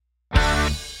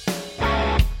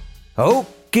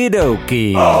Okie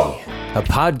dokie, a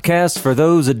podcast for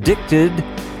those addicted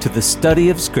to the study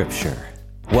of Scripture.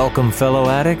 Welcome, fellow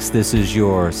addicts. This is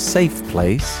your safe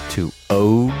place to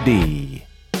OD.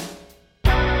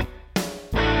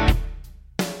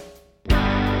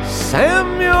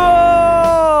 Samuel!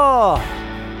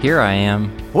 Here I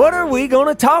am. What are we going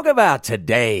to talk about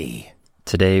today?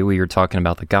 Today we are talking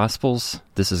about the Gospels.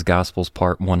 This is Gospels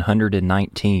part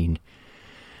 119.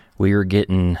 We are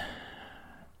getting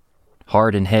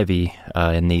hard and heavy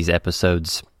in these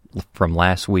episodes from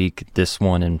last week, this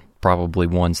one, and probably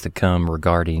ones to come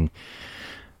regarding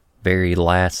very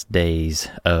last days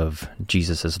of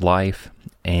Jesus' life.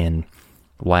 And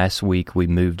last week we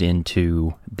moved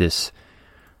into this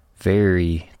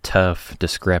very tough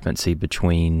discrepancy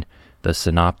between the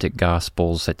synoptic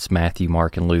Gospels, it's Matthew,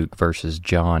 Mark, and Luke, versus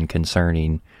John,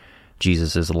 concerning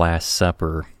Jesus' Last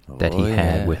Supper that he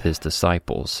had with his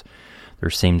disciples. There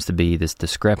seems to be this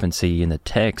discrepancy in the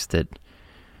text that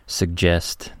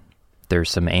suggests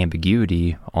there's some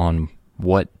ambiguity on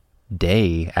what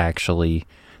day actually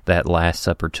that Last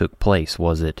Supper took place.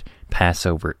 Was it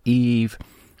Passover Eve?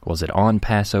 Was it on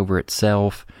Passover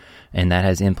itself? And that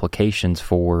has implications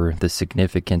for the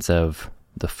significance of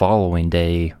the following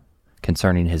day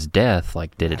concerning his death.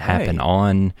 Like, did it happen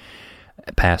on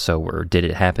Passover? Did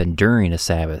it happen during a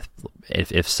Sabbath?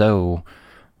 If so,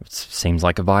 it seems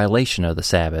like a violation of the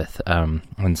Sabbath.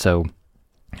 And so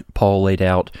Paul laid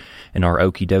out in our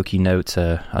Okie Dokie notes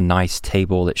a nice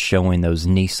table that's showing those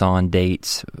Nisan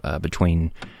dates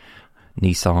between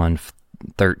Nisan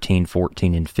 13,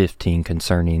 14, and 15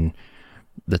 concerning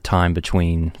the time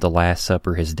between the Last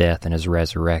Supper, his death, and his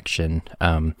resurrection.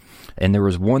 And there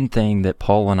was one thing that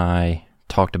Paul and I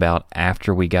talked about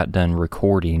after we got done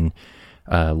recording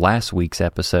last week's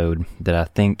episode that I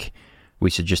think we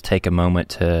should just take a moment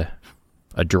to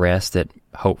address, that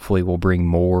hopefully will bring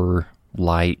more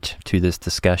light to this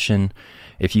discussion.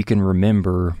 If you can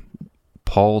remember,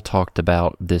 Paul talked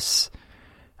about this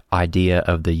idea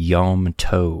of the Yom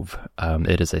Tov.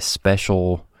 It is a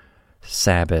special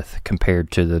Sabbath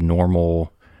compared to the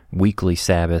normal weekly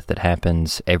Sabbath that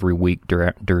happens every week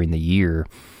during the year.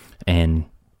 And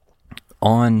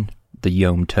on the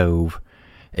Yom Tov,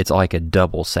 it's like a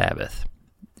double Sabbath.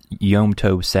 Yom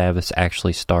Tov Sabbath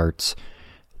actually starts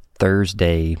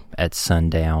Thursday at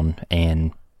sundown,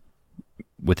 and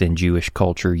within Jewish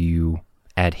culture, you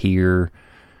adhere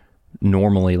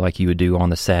normally like you would do on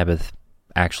the Sabbath,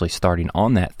 actually starting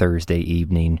on that Thursday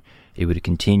evening. It would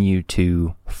continue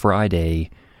to Friday.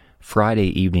 Friday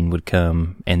evening would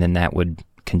come, and then that would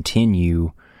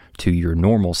continue to your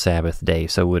normal Sabbath day.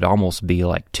 So it would almost be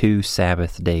like two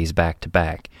Sabbath days back to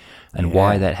back. And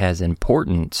why that has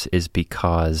importance is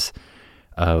because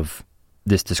of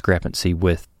this discrepancy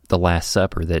with the Last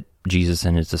Supper, that Jesus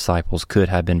and his disciples could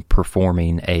have been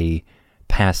performing a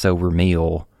Passover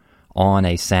meal on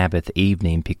a Sabbath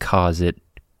evening because it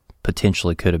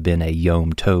potentially could have been a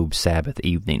Yom Tov Sabbath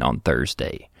evening on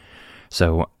Thursday.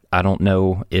 So I don't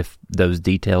know if those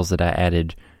details that I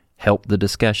added helped the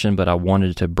discussion, but I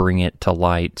wanted to bring it to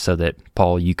light so that,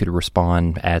 Paul, you could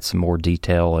respond, add some more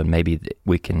detail, and maybe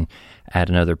we can add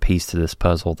another piece to this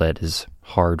puzzle that is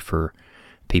hard for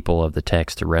people of the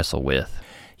text to wrestle with.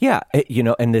 Yeah,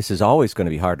 and this is always going to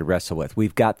be hard to wrestle with.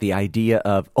 We've got the idea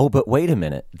of, but wait a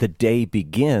minute, the day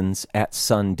begins at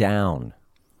sundown.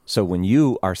 So when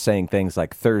you are saying things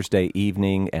like Thursday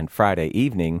evening and Friday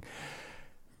evening,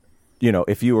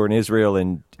 if you were in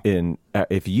Israel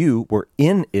if you were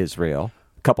in Israel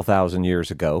a couple thousand years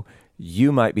ago,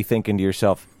 you might be thinking to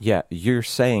yourself, yeah, you're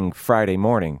saying Friday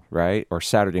morning, right? Or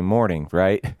Saturday morning,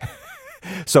 right?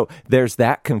 So there's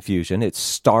that confusion. It's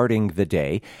starting the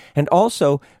day. And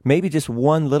also, maybe just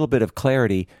one little bit of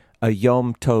clarity, a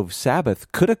Yom Tov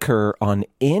Sabbath could occur on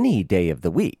any day of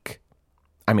the week.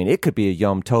 I mean, it could be a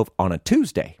Yom Tov on a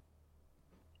Tuesday.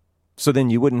 So then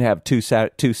you wouldn't have two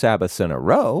Sabbaths in a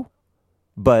row,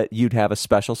 but you'd have a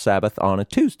special Sabbath on a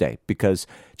Tuesday because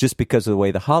of the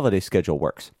way the holiday schedule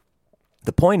works.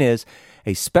 The point is,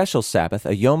 a special Sabbath,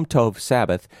 a Yom Tov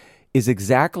Sabbath, is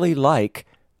exactly like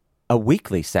a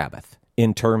weekly Sabbath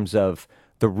in terms of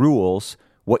the rules,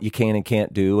 what you can and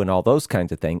can't do, and all those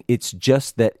kinds of things. It's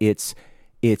just that it's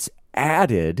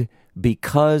added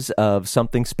because of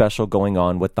something special going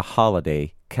on with the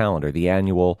holiday calendar, the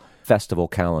annual festival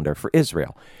calendar for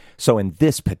Israel. So in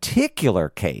this particular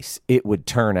case, it would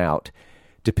turn out,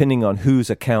 depending on whose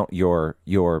account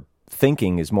your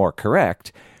thinking is more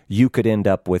correct, you could end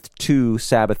up with 2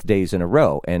 Sabbath days in a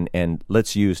row. And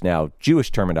let's use now Jewish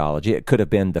terminology. It could have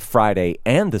been the Friday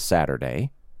and the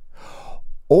Saturday.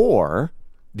 Or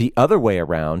the other way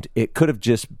around, it could have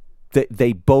just,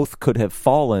 they both could have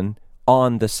fallen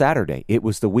on the Saturday. It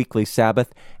was the weekly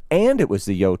Sabbath, and it was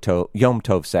the Yom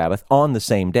Tov Sabbath on the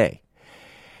same day.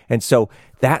 And so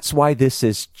that's why this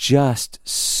is just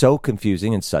so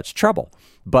confusing and such trouble.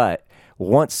 But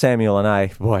once Samuel and I,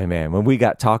 boy, man, when we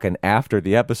got talking after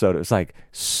the episode, it was like,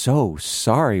 so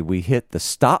sorry we hit the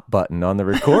stop button on the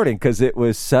recording because it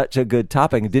was such a good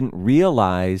topic and didn't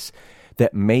realize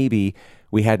that maybe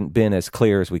we hadn't been as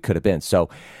clear as we could have been. So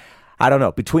I don't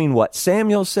know, between what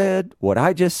Samuel said, what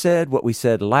I just said, what we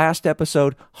said last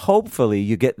episode, hopefully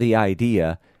you get the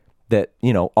idea that,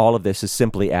 all of this is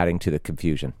simply adding to the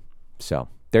confusion. So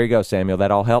there you go, Samuel. That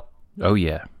all help? Oh,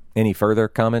 yeah. Any further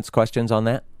comments, questions on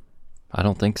that? I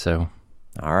don't think so.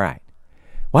 All right.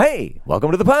 Well, hey,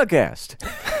 welcome to the podcast.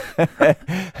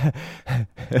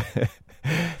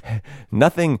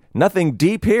 Nothing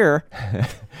deep here.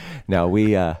 No,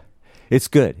 it's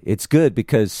good. It's good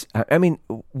because,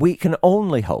 we can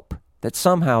only hope that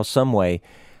somehow, some way,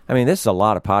 this is a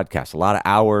lot of podcasts, a lot of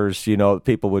hours,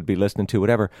 people would be listening to,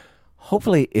 whatever.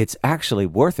 Hopefully it's actually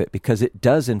worth it because it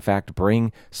does, in fact,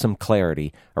 bring some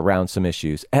clarity around some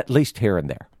issues, at least here and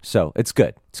there. So it's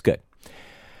good. It's good.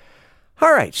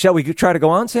 All right. Shall we try to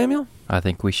go on, Samuel? I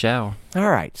think we shall.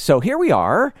 All right. So here we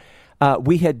are.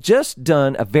 We had just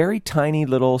done a very tiny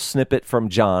little snippet from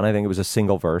John. I think it was a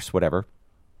single verse, whatever.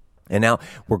 And now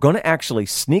we're going to actually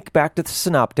sneak back to the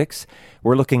Synoptics.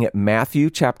 We're looking at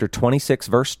Matthew chapter 26,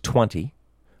 verse 20,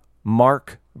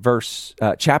 Mark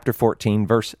chapter 14,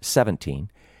 verse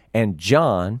 17, and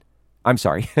John,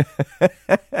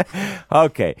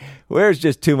 okay, there's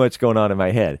just too much going on in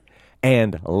my head,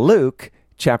 and Luke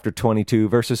chapter 22,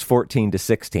 verses 14 to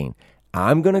 16.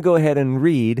 I'm going to go ahead and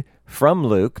read from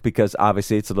Luke because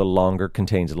obviously it's a little longer,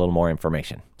 contains a little more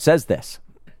information. It says this,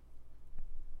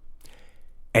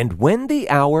 "And when the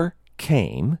hour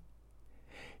came,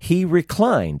 he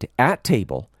reclined at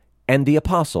table, and the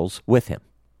apostles with him.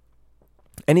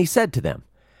 And he said to them,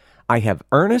 I have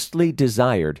earnestly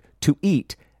desired to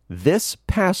eat this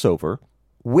Passover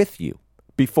with you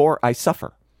before I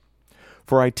suffer.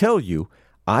 For I tell you,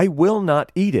 I will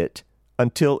not eat it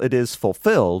until it is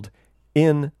fulfilled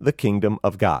in the kingdom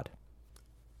of God."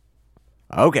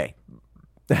 Okay.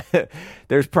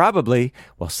 There's probably,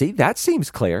 that seems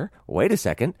clear. Wait a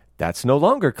second. That's no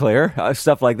longer clear.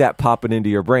 Stuff like that popping into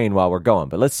your brain while we're going.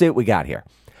 But let's see what we got here.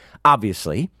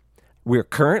 Obviously, we're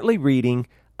currently reading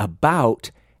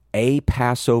about a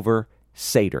Passover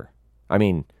Seder.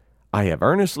 I have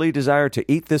earnestly desired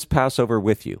to eat this Passover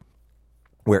with you.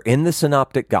 We're in the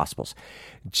Synoptic Gospels.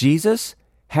 Jesus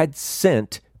had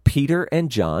sent Peter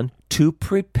and John to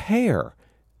prepare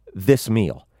this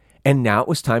meal. And now it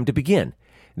was time to begin.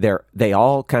 They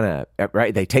all kind of,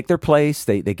 right, they take their place.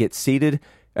 They get seated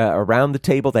around the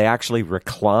table. They actually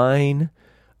recline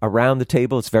around the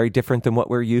table. It's very different than what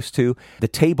we're used to. The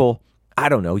table, I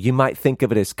don't know, you might think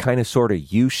of it as kind of sort of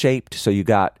U-shaped. So you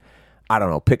got, I don't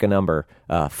know, pick a number,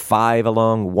 5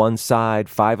 along one side,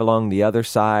 5 along the other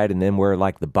side, and then where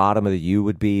like the bottom of the U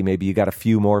would be, maybe you got a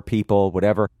few more people,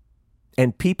 whatever.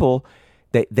 And people,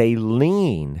 they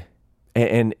lean,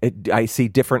 and I see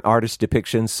different artist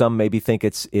depictions. Some maybe think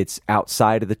it's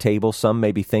outside of the table. Some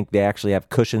maybe think they actually have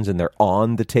cushions and they're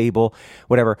on the table,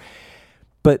 whatever.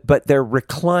 But they're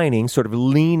reclining, sort of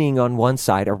leaning on one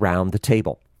side around the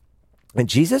table. And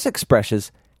Jesus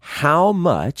expresses how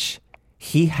much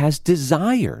he has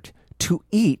desired to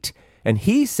eat. And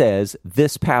he says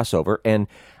this Passover, and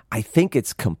I think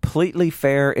it's completely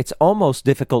fair. It's almost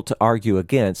difficult to argue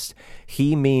against.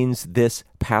 He means this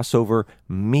Passover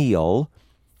meal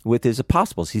with his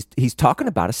apostles. He's talking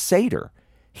about a Seder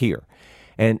here.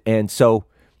 And so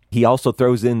he also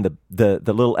throws in the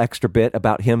little extra bit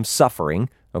about him suffering.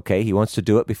 Okay, he wants to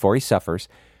do it before he suffers.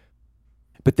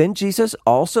 But then Jesus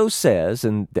also says,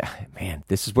 and man,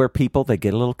 this is where people, they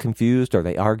get a little confused or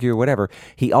they argue or whatever.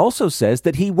 He also says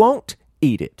that he won't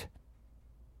eat it.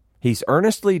 He's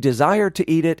earnestly desired to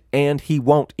eat it, and he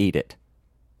won't eat it.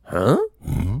 Huh?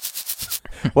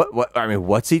 Mm-hmm.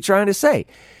 What's he trying to say?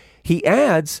 He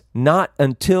adds, not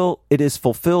until it is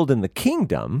fulfilled in the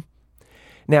kingdom.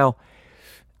 Now,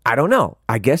 I don't know.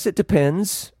 I guess it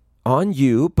depends on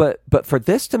you, but for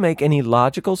this to make any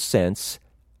logical sense,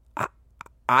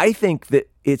 I think that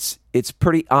it's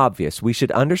pretty obvious. We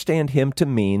should understand him to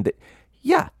mean that,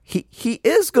 yeah, he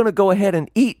is going to go ahead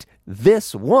and eat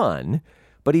this one,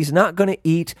 but he's not going to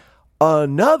eat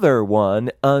another one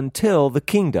until the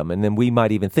kingdom. And then we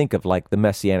might even think of like the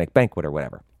Messianic banquet or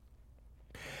whatever.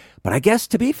 But I guess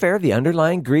to be fair, the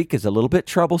underlying Greek is a little bit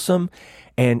troublesome,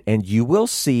 and you will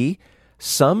see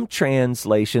some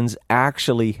translations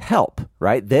actually help,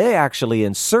 right? They actually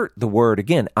insert the word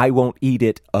again. I won't eat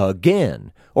it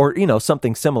again, or,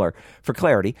 something similar for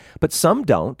clarity, but some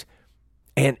don't.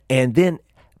 And then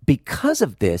because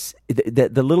of this,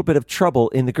 the little bit of trouble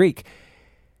in the Greek,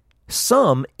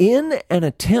 some, in an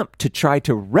attempt to try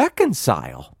to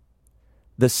reconcile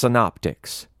the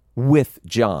synoptics with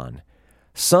John,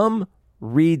 some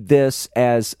read this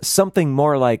as something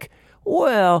more like,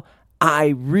 well, I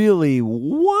really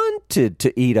wanted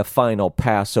to eat a final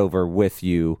Passover with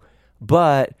you,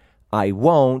 but I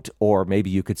won't, or maybe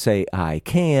you could say I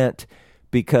can't,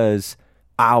 because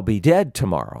I'll be dead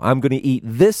tomorrow. I'm going to eat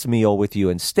this meal with you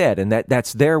instead. And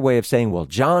that's their way of saying, well,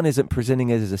 John isn't presenting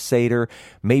it as a Seder.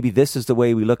 Maybe this is the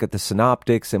way we look at the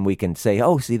synoptics, and we can say,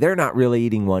 oh, see, they're not really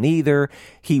eating one either.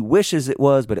 He wishes it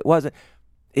was, but it wasn't.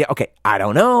 Yeah, okay, I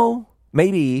don't know.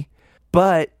 Maybe.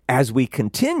 But as we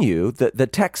continue, the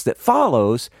text that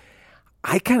follows,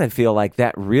 I kind of feel like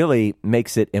that really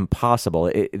makes it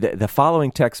impossible. The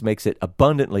following text makes it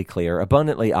abundantly clear,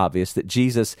 abundantly obvious that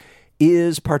Jesus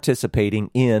is participating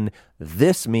in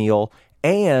this meal,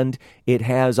 and it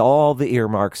has all the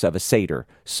earmarks of a Seder.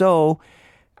 So,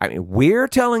 I mean, we're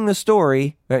telling the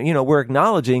story. We're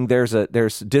acknowledging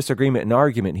there's disagreement and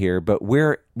argument here, but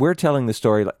we're telling the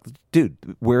story like, dude,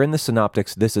 we're in the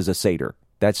synoptics. This is a Seder.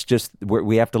 That's just,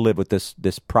 we have to live with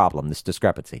this problem, this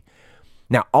discrepancy.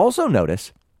 Now, also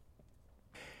notice,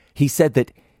 he said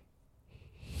that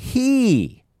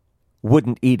he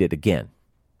wouldn't eat it again.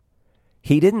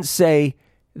 He didn't say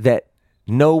that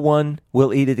no one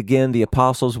will eat it again, the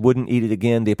apostles wouldn't eat it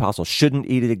again, the apostles shouldn't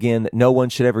eat it again, that no one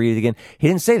should ever eat it again. He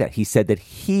didn't say that. He said that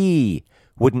he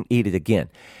wouldn't eat it again.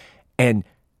 And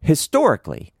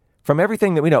historically, from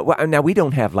everything that we know, now we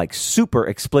don't have like super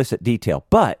explicit detail,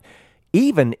 but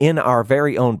even in our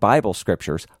very own Bible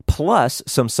scriptures, plus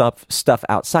some stuff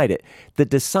outside it, the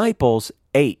disciples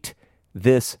ate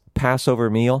this Passover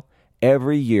meal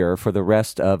every year for the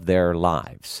rest of their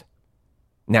lives.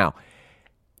 Now,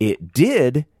 it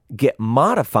did get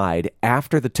modified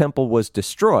after the temple was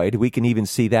destroyed. We can even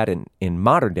see that in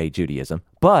modern-day Judaism.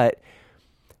 But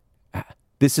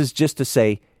this is just to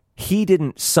say he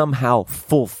didn't somehow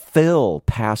fulfill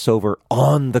Passover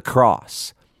on the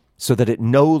cross so that it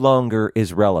no longer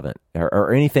is relevant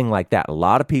or anything like that. A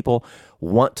lot of people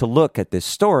want to look at this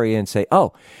story and say,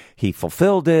 oh, he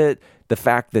fulfilled it. The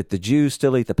fact that the Jews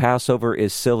still eat the Passover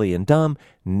is silly and dumb.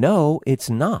 No, it's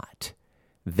not.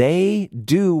 They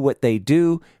do what they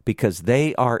do because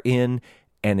they are in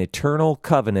an eternal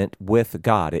covenant with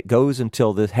God. It goes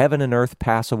until the heaven and earth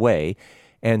pass away,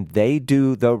 and they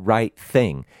do the right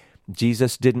thing.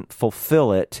 Jesus didn't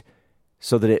fulfill it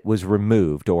so that it was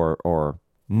removed or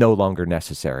no longer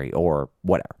necessary or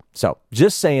whatever. So,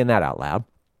 just saying that out loud.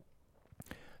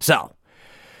 So,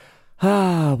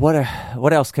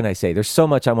 what else can I say? There's so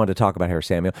much I want to talk about here,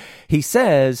 Samuel. He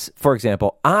says, for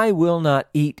example, I will not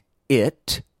eat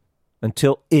it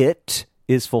until it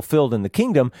is fulfilled in the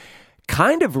kingdom,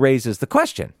 kind of raises the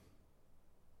question,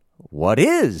 what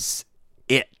is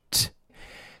it?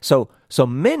 So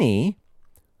many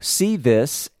see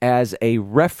this as a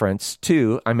reference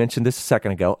to, I mentioned this a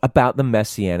second ago, about the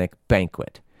Messianic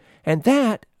banquet. And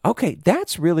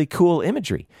that's really cool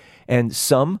imagery. And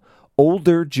some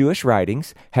older Jewish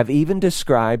writings have even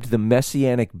described the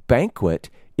Messianic banquet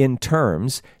in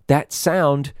terms that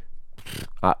sound,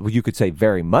 you could say,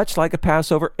 very much like a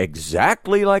Passover,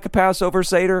 exactly like a Passover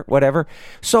Seder, whatever.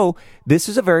 So this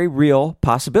is a very real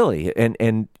possibility,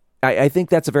 and I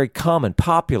think that's a very common,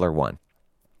 popular one.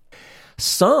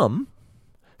 Some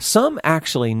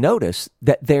actually notice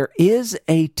that there is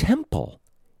a temple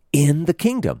in the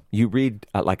kingdom. You read,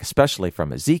 like especially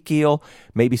from Ezekiel,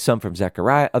 maybe some from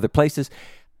Zechariah, other places.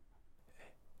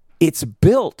 It's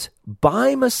built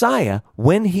by Messiah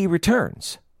when he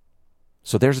returns.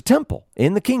 So there's a temple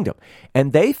in the kingdom.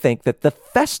 And they think that the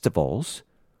festivals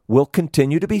will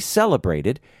continue to be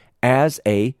celebrated as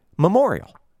a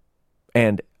memorial.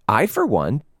 And I, for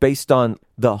one, based on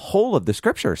the whole of the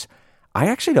scriptures, I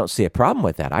actually don't see a problem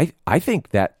with that. I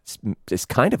think that is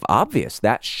kind of obvious.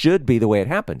 That should be the way it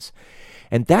happens.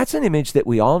 And that's an image that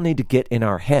we all need to get in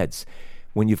our heads.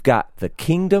 When you've got the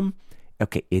kingdom,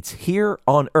 okay, it's here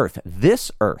on earth,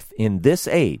 in this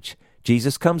age.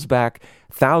 Jesus comes back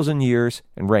 1,000 years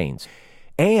and reigns.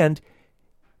 And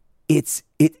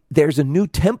there's a new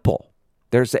temple.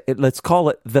 Let's call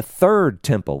it the third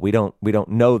temple. We don't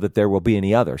know that there will be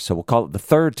any other, so we'll call it the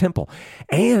third temple.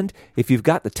 And if you've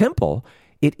got the temple,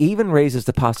 it even raises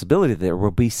the possibility that there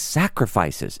will be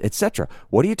sacrifices, etc.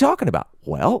 What are you talking about?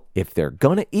 Well, if they're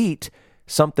going to eat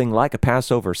something like a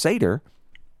Passover Seder,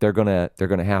 they're gonna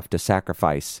have to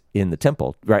sacrifice in the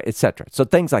temple, right, etc. So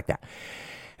things like that.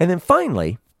 And then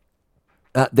finally,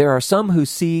 there are some who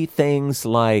see things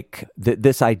like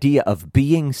this idea of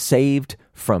being saved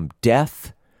from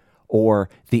death, or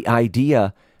the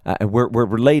idea, we're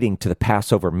relating to the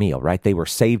Passover meal, right? They were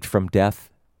saved from death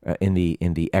in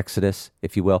the Exodus,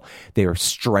 if you will. They are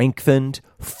strengthened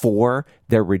for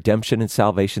their redemption and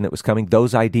salvation that was coming.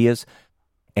 Those ideas,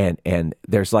 and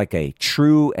there's like a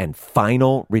true and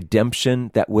final redemption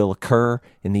that will occur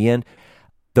in the end.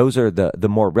 Those are the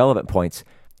more relevant points.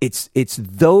 It's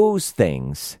those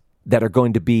things that are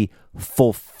going to be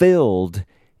fulfilled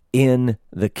in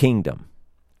the kingdom.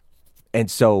 And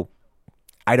so,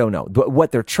 I don't know.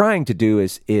 What they're trying to do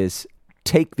is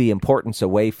take the importance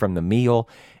away from the meal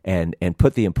and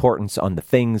put the importance on the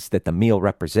things that the meal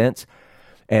represents.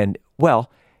 And,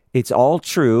 well, it's all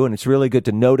true, and it's really good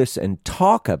to notice and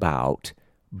talk about,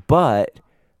 but,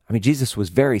 I mean, Jesus was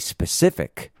very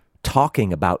specific,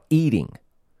 talking about eating.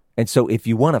 And so if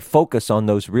you want to focus on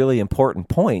those really important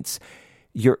points,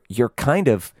 you're kind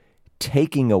of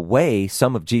taking away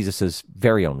some of Jesus's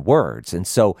very own words. And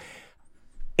so,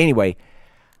 anyway,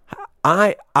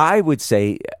 I would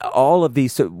say all of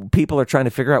these people are trying to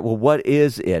figure out, well, what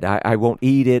is it? I won't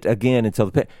eat it again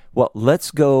until the... Well, let's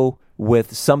go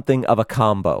with something of a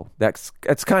combo. That's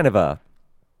kind of a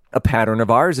pattern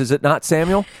of ours, is it not,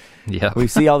 Samuel? Yeah. We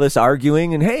see all this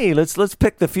arguing, and hey, let's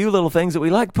pick the few little things that we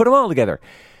like, put them all together.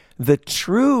 The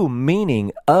true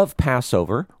meaning of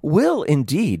Passover will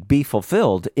indeed be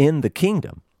fulfilled in the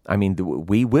kingdom. I mean,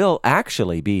 we will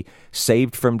actually be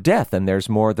saved from death, and there's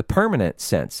more the permanent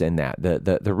sense in that,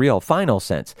 the real final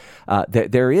sense.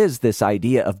 There is this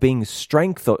idea of being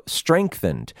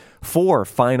strengthened for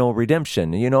final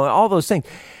redemption, all those things.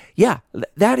 Yeah,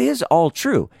 that is all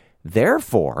true.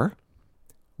 Therefore,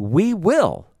 we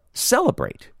will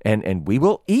celebrate, and we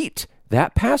will eat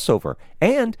that Passover,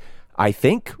 and I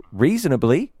think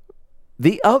reasonably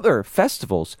the other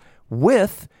festivals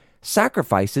with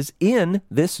sacrifices in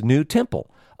this new temple,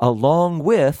 along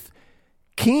with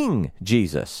King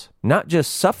Jesus, not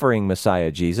just suffering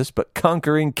Messiah Jesus, but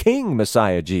conquering King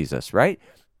Messiah Jesus, right?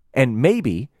 And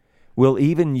maybe we'll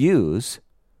even use,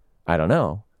 I don't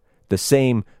know, the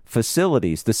same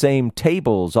facilities, the same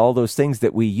tables, all those things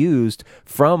that we used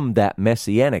from that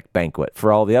Messianic banquet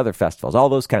for all the other festivals, all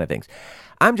those kind of things.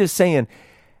 I'm just saying,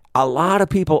 a lot of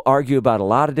people argue about a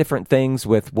lot of different things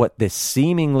with what this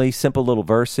seemingly simple little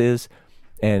verse is,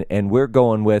 and we're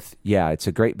going with, yeah, it's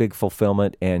a great big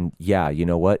fulfillment, and yeah, you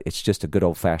know what? It's just a good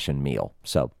old-fashioned meal.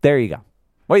 So there you go.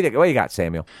 What do you think? What do you got,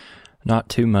 Samuel? Not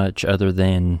too much, other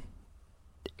than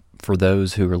for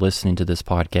those who are listening to this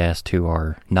podcast who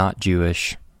are not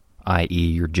Jewish, i.e.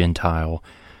 you're Gentile,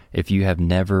 if you have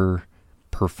never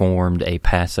performed a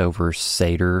Passover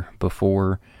Seder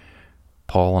before,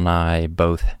 Paul and I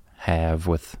both have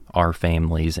with our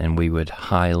families, and we would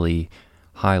highly,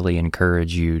 highly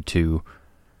encourage you to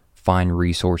find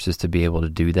resources to be able to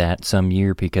do that some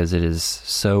year, because it is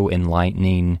so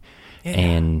enlightening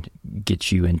and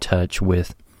gets you in touch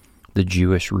with the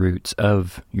Jewish roots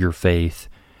of your faith,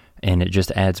 and it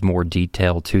just adds more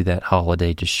detail to that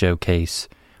holiday to showcase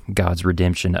God's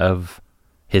redemption of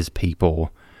his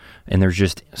people. And there's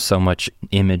just so much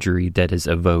imagery that is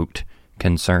evoked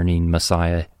concerning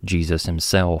Messiah Jesus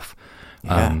himself.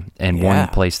 One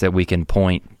place that we can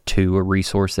point to a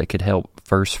resource that could help,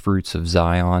 First Fruits of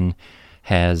Zion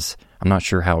has, I'm not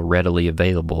sure how readily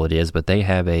available it is, but they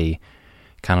have a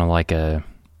kind of like a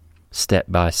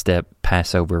step-by-step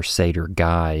Passover Seder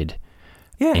guide.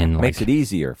 Yeah, it makes it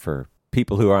easier for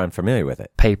people who are unfamiliar with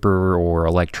it. Paper or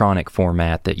electronic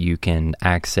format that you can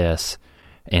access,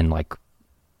 and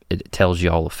it tells you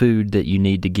all the food that you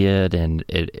need to get, and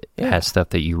it has stuff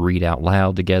that you read out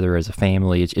loud together as a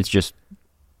family. It's just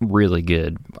really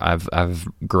good. I've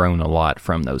grown a lot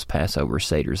from those Passover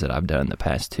Seders that I've done the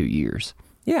past 2 years.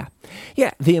 Yeah.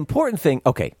 The important thing,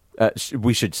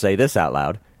 we should say this out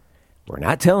loud. We're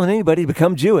not telling anybody to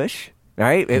become Jewish,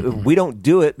 right? Mm-hmm. We don't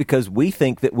do it because we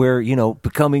think that we're,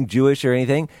 becoming Jewish or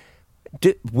anything.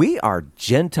 We are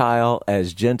Gentile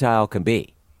as Gentile can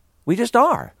be. We just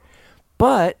are.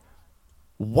 But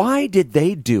why did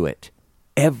they do it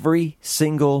every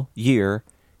single year,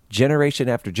 generation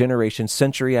after generation,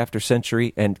 century after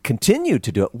century, and continue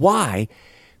to do it? Why?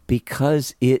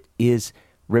 Because it is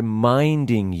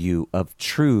reminding you of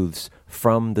truths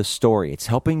from the story. It's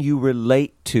helping you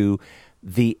relate to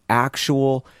the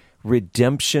actual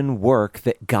redemption work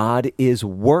that God is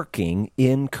working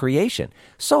in creation.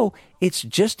 So it's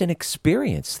just an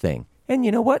experience thing. And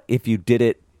you know what? If you did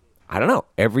it, I don't know,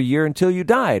 every year until you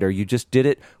died, or you just did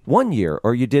it 1 year,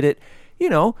 or you did it,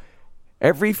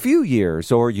 every few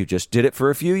years, or you just did it for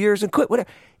a few years and quit, whatever.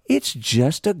 It's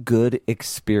just a good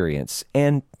experience.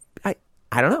 And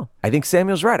I don't know. I think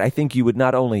Samuel's right. I think you would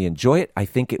not only enjoy it, I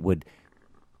think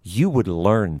you would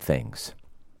learn things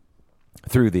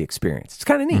through the experience. It's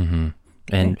kind of neat. Mm-hmm.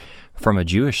 And from a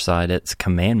Jewish side, it's a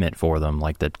commandment for them.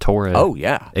 Like the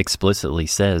Torah explicitly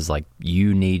says, like,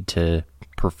 you need to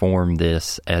perform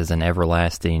this as an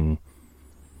everlasting,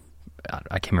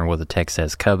 I can't remember what the text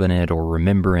says, covenant or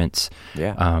remembrance.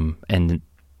 Yeah. And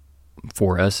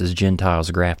for us as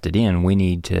Gentiles grafted in, we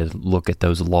need to look at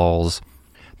those laws,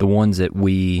 the ones that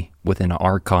we, within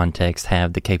our context,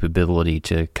 have the capability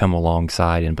to come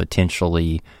alongside and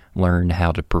potentially learn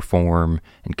how to perform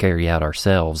and carry out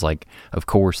ourselves. Like, of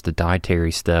course, the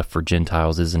dietary stuff for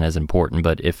Gentiles isn't as important,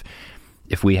 but if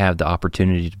we have the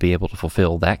opportunity to be able to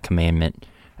fulfill that commandment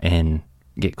and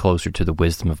get closer to the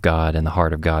wisdom of God and the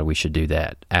heart of God, we should do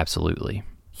that. Absolutely.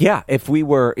 Yeah, if we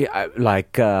were,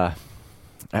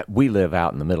 we live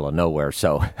out in the middle of nowhere,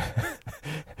 so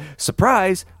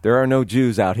surprise, there are no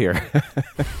Jews out here.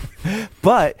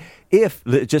 But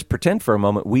just pretend for a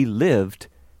moment, we lived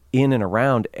in and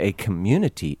around a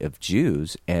community of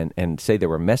Jews, and say there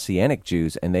were Messianic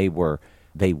Jews, and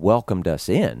they welcomed us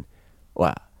in.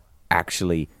 Well,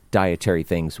 actually, dietary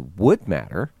things would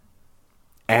matter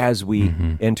as we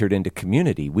entered into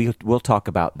community. We'll talk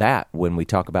about that when we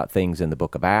talk about things in the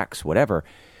book of Acts, whatever.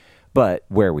 But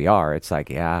where we are, it's like,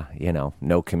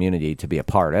 no community to be a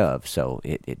part of, so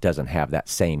it doesn't have that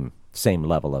same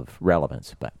level of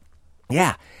relevance. But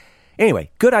yeah.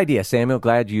 Anyway, good idea, Samuel.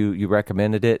 Glad you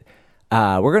recommended it.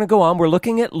 We're going to go on. We're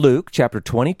looking at Luke chapter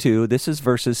 22. This is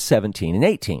verses 17 and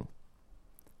 18.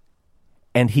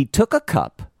 And he took a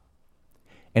cup,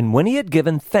 and when he had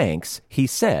given thanks, he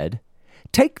said,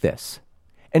 "Take this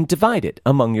and divide it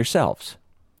among yourselves.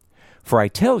 For I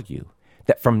tell you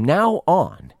that from now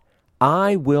on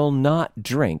I will not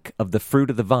drink of the fruit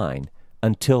of the vine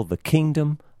until the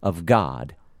kingdom of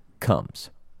God comes."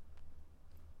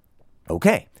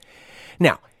 Okay.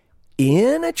 Now,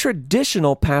 in a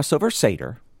traditional Passover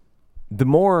Seder, the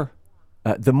more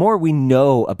we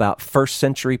know about first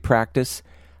century practice,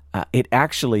 it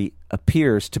actually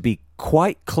appears to be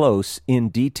quite close in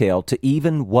detail to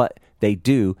even what they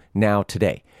do now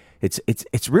today.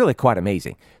 It's really quite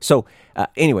amazing. So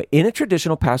anyway, in a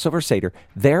traditional Passover Seder,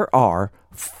 there are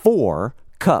 4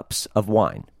 cups of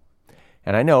wine.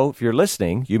 And I know if you're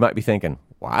listening, you might be thinking,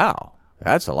 wow,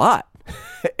 that's a lot.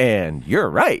 And you're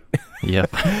right.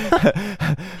 Yep.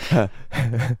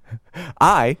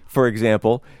 I, for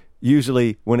example,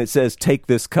 usually when it says take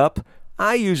this cup,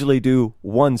 I usually do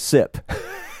 1 sip.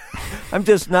 I'm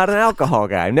just not an alcohol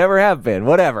guy. Never have been,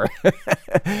 whatever.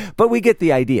 But we get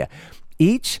the idea.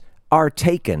 Each are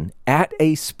taken at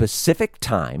a specific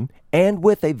time and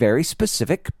with a very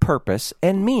specific purpose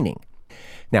and meaning.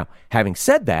 Now, having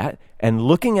said that, and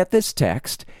looking at this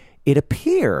text, it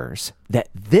appears that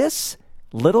this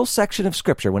little section of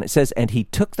Scripture, when it says, and he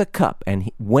took the cup, and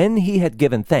when he had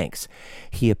given thanks,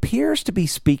 he appears to be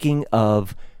speaking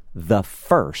of the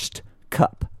first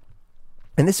cup.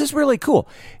 And this is really cool.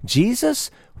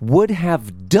 Jesus would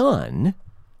have done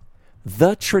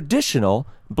the traditional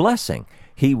blessing.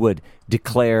 He would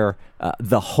declare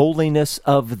the holiness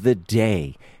of the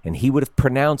day, and he would have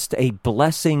pronounced a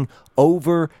blessing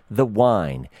over the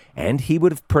wine, and he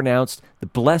would have pronounced the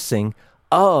blessing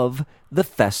of the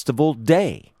festival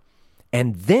day.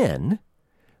 And then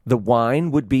the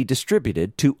wine would be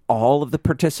distributed to all of the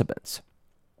participants.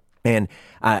 And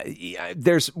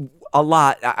there's a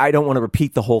lot. I don't want to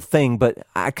repeat the whole thing, but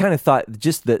I kind of thought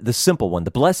just the simple one,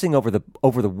 the blessing over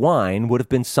the wine would have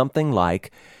been something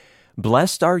like,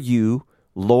 "Blessed are you,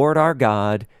 Lord our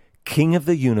God, King of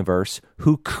the universe,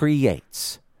 who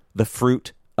creates the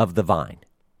fruit of the vine."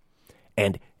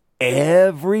 And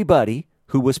everybody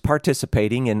who was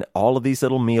participating in all of these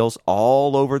little meals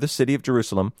all over the city of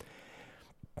Jerusalem,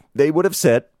 they would have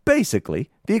said basically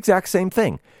the exact same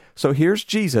thing. So here's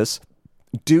Jesus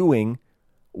doing,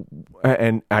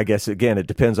 and I guess, again, it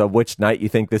depends on which night you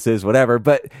think this is, whatever,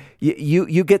 but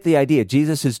you get the idea.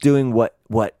 Jesus is doing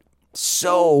what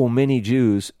so many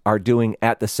Jews are doing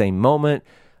at the same moment,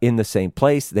 in the same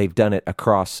place. They've done it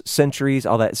across centuries,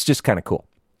 all that. It's just kind of cool.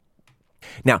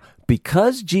 Now,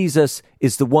 because Jesus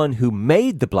is the one who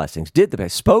made the blessings,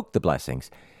 spoke the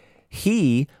blessings,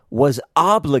 he was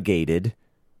obligated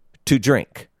to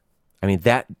drink. I mean,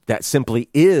 that simply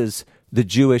is the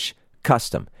Jewish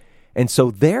custom. And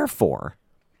so therefore,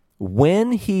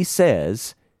 when he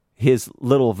says his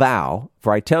little vow,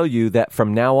 "For I tell you that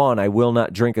from now on I will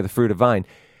not drink of the fruit of vine,"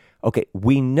 okay,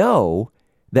 we know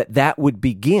that would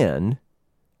begin,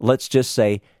 let's just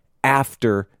say,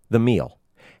 after the meal.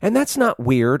 And that's not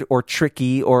weird or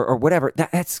tricky or whatever.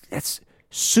 That's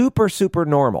super, super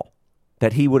normal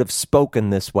that he would have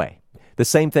spoken this way. The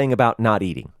same thing about not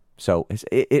eating. So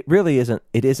it really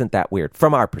isn't that weird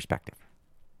from our perspective.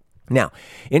 Now,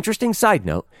 interesting side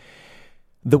note,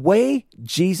 the way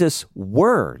Jesus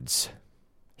words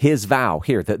his vow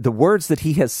here, the words that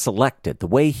he has selected, the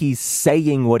way he's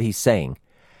saying what he's saying,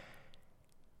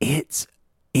 it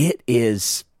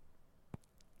is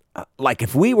like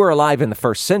if we were alive in the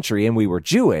first century and we were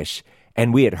Jewish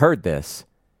and we had heard this,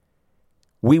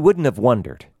 we wouldn't have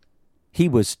wondered. He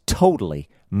was totally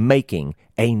making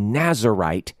a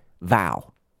Nazirite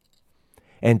vow.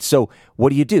 And so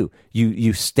what do?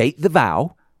 You state the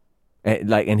vow,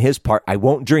 like in his part, I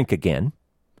won't drink again.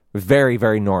 Very,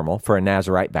 very normal for a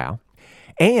Nazirite vow.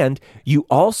 And you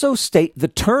also state the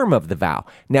term of the vow.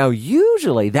 Now,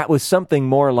 usually that was something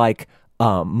more like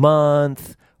a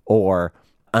month or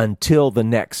until the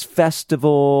next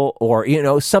festival or,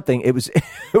 something. It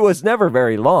was never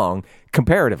very long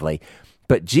comparatively.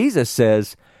 But Jesus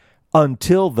says,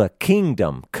 until the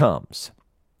kingdom comes.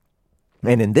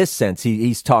 And in this sense,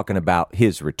 he's talking about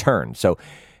his return. So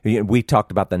we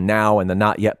talked about the now and the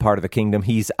not yet part of the kingdom.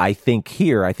 I think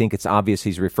it's obvious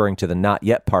he's referring to the not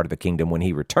yet part of the kingdom when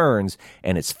he returns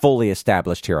and it's fully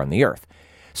established here on the earth.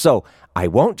 So I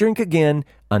won't drink again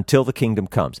until the kingdom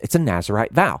comes. It's a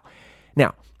Nazirite vow.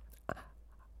 Now,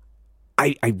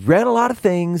 I read a lot of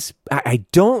things. I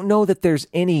don't know that there's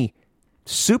any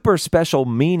super special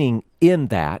meaning in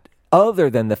that other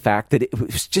than the fact that it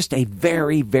was just a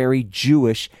very, very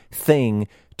Jewish thing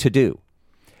to do.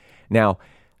 Now,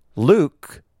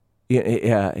 Luke,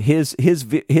 his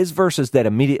verses that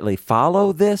immediately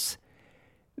follow this,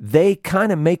 they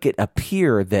kind of make it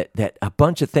appear that a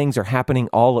bunch of things are happening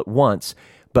all at once,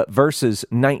 but verses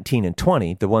 19 and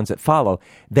 20, the ones that follow,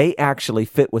 they actually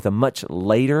fit with a much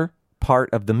later part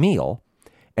of the meal.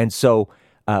 And so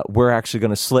we're actually going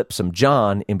to slip some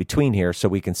John in between here so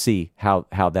we can see how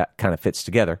that kind of fits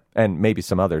together, and maybe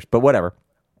some others, but whatever.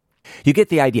 You get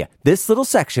the idea. This little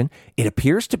section, it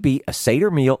appears to be a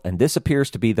Seder meal, and this appears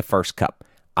to be the first cup.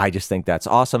 I just think that's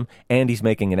awesome, and he's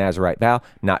making a Nazirite vow.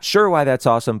 Not sure why that's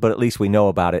awesome, but at least we know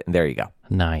about it, and there you go.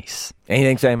 Nice.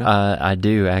 Anything, Samuel? I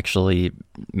do, actually.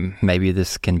 Maybe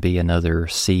this can be another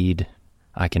seed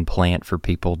I can plant for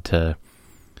people to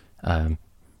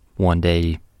one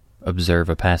day observe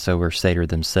a Passover Seder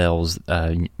themselves.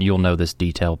 You'll know this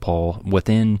detail, Paul.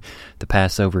 Within the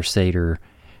Passover Seder,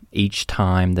 each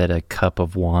time that a cup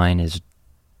of wine is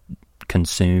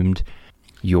consumed,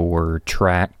 your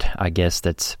tract, I guess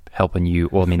that's helping you.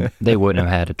 Well, I mean, they wouldn't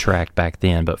have had a tract back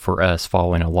then, but for us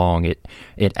following along,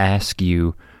 it asks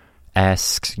you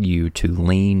to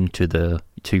lean to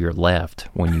your left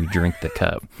when you drink the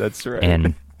cup. That's right.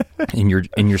 And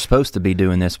you're supposed to be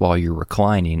doing this while you're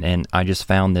reclining. And I just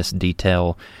found this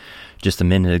detail just a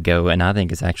minute ago, and I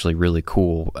think it's actually really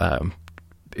cool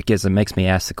because it makes me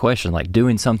ask the question, like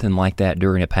doing something like that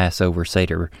during a Passover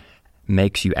Seder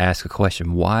makes you ask a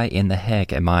question, why in the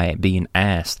heck am I being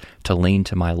asked to lean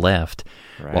to my left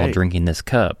while drinking this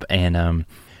cup? And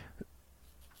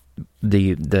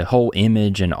the whole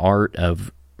image and art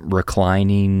of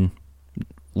reclining,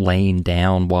 laying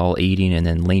down while eating, and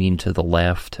then leaning to the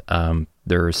left,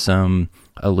 there are some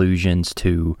allusions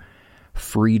to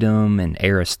freedom and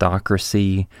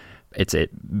aristocracy. It's a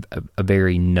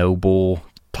very noble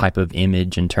type of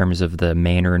image in terms of the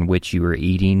manner in which you are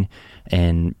eating,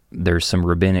 and there's some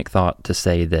rabbinic thought to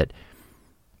say that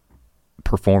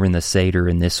performing the Seder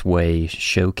in this way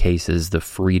showcases the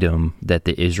freedom that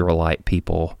the Israelite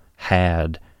people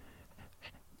had,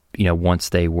 once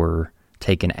they were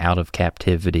taken out of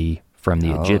captivity from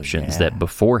the Egyptians, that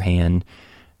beforehand,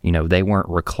 they weren't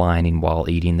reclining while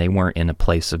eating. They weren't in a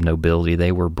place of nobility.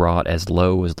 They were brought as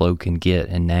low can get.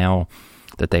 And now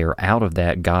that they are out of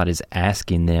that, God is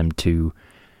asking them to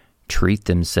treat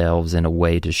themselves in a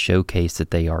way to showcase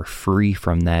that they are free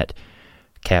from that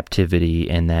captivity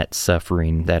and that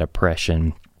suffering, that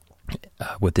oppression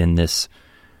within this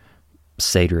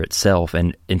Seder itself.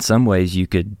 And in some ways, you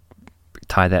could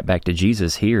tie that back to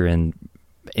Jesus here, and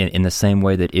in the same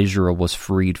way that Israel was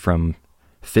freed from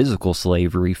physical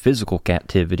slavery, physical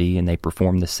captivity, and they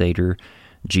performed the Seder,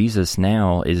 Jesus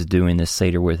now is doing this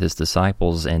Seder with his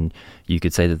disciples, and you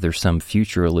could say that there's some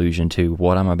future allusion to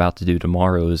what I'm about to do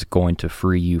tomorrow is going to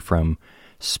free you from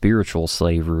spiritual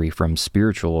slavery, from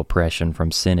spiritual oppression,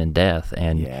 from sin and death,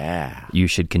 and you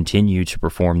should continue to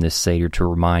perform this Seder to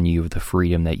remind you of the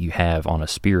freedom that you have on a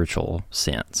spiritual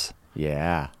sense.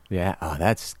 Yeah. Oh,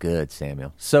 that's good,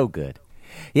 Samuel. So good.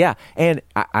 Yeah, and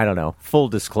I don't know, full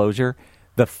disclosure,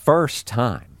 the first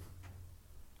time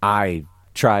I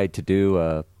tried to do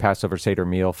a Passover Seder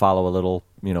meal, follow a little,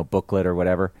 booklet or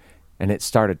whatever, and it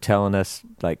started telling us,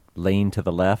 like, lean to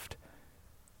the left,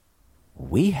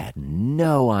 we had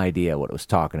no idea what it was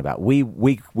talking about. We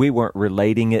weren't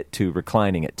relating it to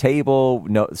reclining at table,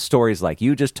 no stories like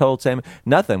you just told, Sam,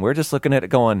 nothing. We're just looking at it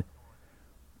going,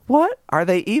 what are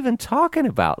they even talking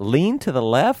about? Lean to the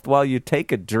left while you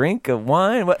take a drink of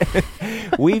wine?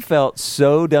 We felt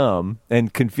so dumb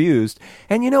and confused.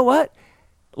 And you know what?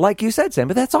 Like you said, Sam,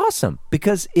 but that's awesome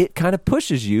because it kind of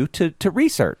pushes you to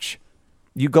research.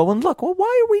 You go and look, well,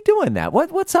 why are we doing that?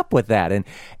 What's up with that?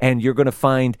 And you're going to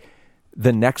find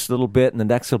the next little bit and the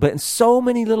next little bit, and so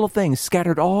many little things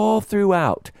scattered all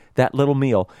throughout that little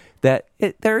meal that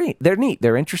they're neat.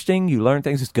 They're interesting. You learn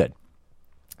things. It's good.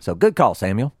 So good call,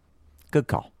 Samuel. Good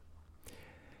call.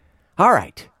 All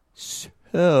right.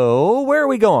 So where are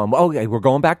we going? Okay, we're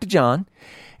going back to John.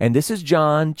 And this is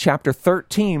John chapter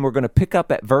 13. We're going to pick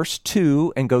up at verse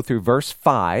 2 and go through verse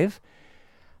 5.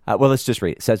 Let's just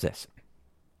read it. It says this.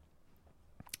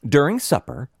 During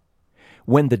supper,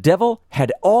 when the devil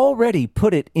had already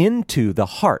put it into the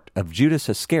heart of Judas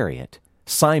Iscariot,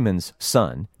 Simon's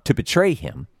son, to betray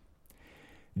him,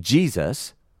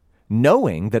 Jesus,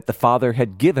 knowing that the Father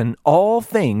had given all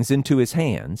things into his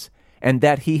hands, and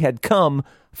that he had come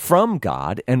from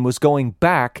God and was going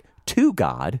back to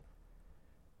God,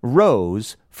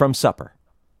 rose from supper.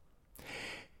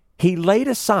 He laid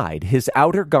aside his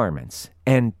outer garments,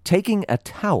 and taking a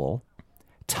towel,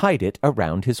 tied it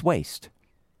around his waist.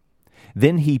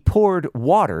 Then he poured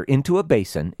water into a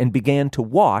basin and began to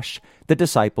wash the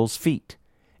disciples' feet,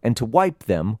 and to wipe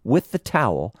them with the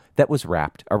towel that was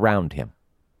wrapped around him.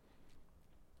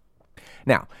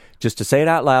 Now, just to say it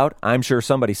out loud, I'm sure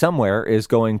somebody somewhere is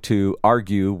going to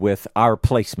argue with our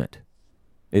placement.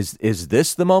 Is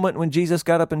this the moment when Jesus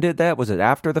got up and did that? Was it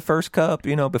after the first cup,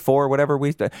 before whatever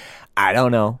I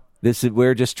don't know.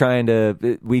 We're just trying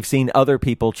to, we've seen other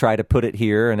people try to put it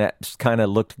here, and that kind of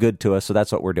looked good to us, so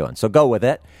that's what we're doing. So go with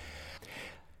it.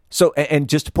 So, and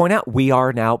just to point out, we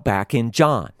are now back in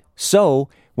John. So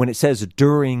when it says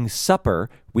during supper,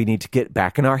 we need to get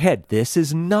back in our head. This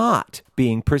is not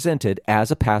being presented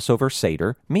as a Passover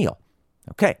Seder meal.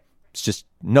 Okay, let's just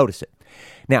notice it.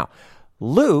 Now,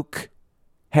 Luke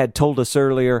had told us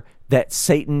earlier that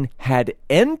Satan had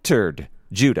entered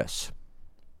Judas.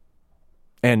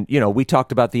 And, we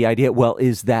talked about the idea, well,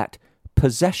 is that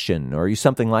possession or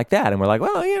something like that? And we're like,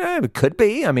 well, it could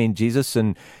be. I mean, Jesus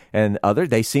and other,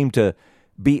 they seem to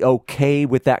be okay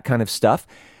with that kind of stuff.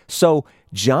 So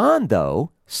John, though,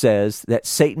 says that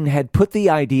Satan had put the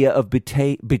idea of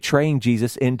betraying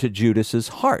Jesus into Judas's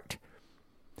heart.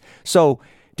 So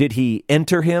did he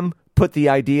enter him, put the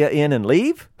idea in, and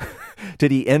leave?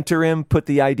 Did he enter him, put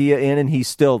the idea in, and he's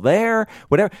still there?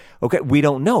 Whatever. Okay, we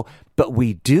don't know. But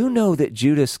we do know that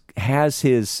Judas has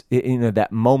his,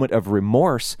 that moment of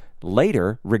remorse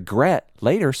later, regret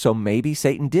later, so maybe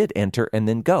Satan did enter and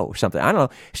then go or something. I don't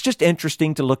know. It's just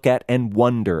interesting to look at and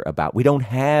wonder about. We don't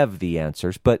have the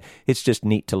answers, but it's just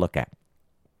neat to look at.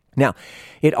 Now,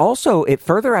 it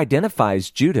further identifies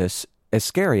Judas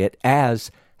Iscariot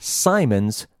as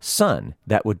Simon's son.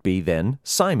 That would be then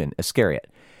Simon Iscariot.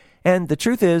 And the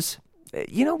truth is,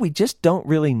 we just don't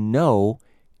really know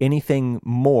anything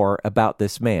more about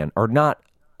this man, or not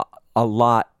a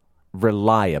lot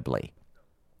reliably.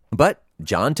 But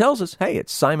John tells us, hey,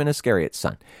 it's Simon Iscariot's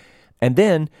son. And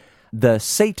then the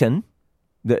Satan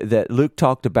that Luke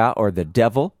talked about, or the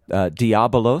devil,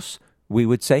 diabolos, we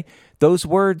would say, those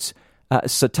words,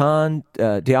 Satan,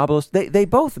 diabolos, they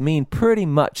both mean pretty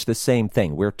much the same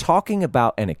thing. We're talking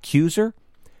about an accuser.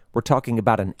 We're talking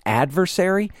about an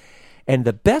adversary. And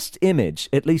the best image,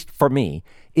 at least for me,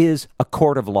 is a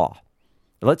court of law.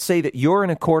 Let's say that you're in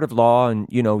a court of law and,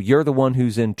 you're the one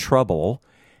who's in trouble,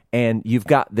 and you've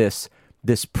got this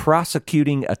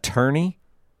prosecuting attorney,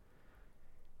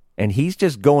 and he's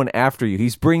just going after you.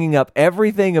 He's bringing up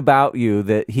everything about you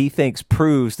that he thinks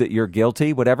proves that you're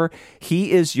guilty, whatever.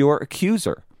 He is your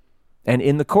accuser. And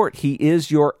in the court, he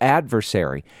is your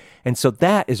adversary. And so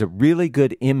that is a really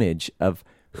good image of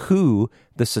who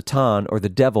the Satan or the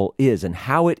devil is and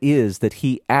how it is that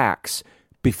he acts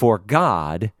before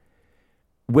God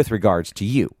with regards to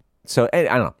you. So I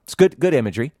don't know. It's good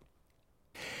imagery.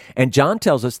 And John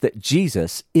tells us that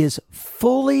Jesus is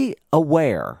fully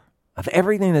aware of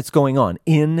everything that's going on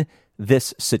in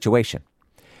this situation.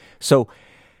 So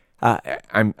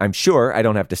I'm sure I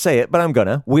don't have to say it, but I'm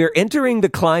gonna. We're entering the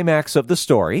climax of the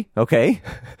story, okay?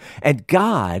 And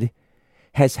God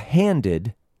has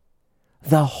handed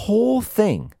the whole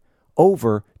thing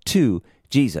over to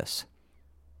Jesus,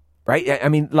 right? I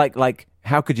mean, like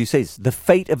how could you say this? The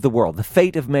fate of the world, the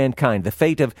fate of mankind, the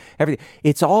fate of everything.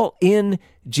 It's all in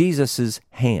Jesus's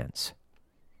hands.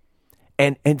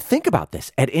 And think about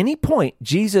this. At any point,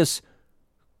 Jesus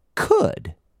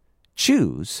could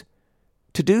choose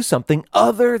to do something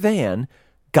other than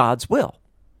God's will.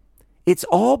 It's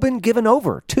all been given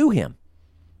over to him.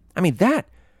 I mean,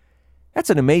 that's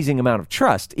an amazing amount of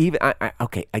trust. Even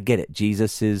I get it.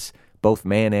 Jesus is both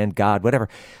man and God, whatever.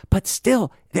 But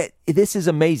still, this is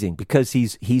amazing because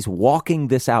he's walking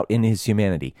this out in his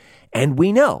humanity. And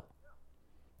we know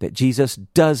that Jesus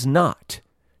does not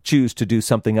choose to do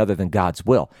something other than God's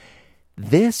will.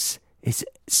 This is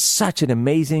such an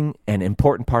amazing and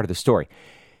important part of the story.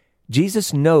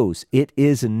 Jesus knows it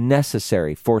is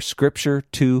necessary for Scripture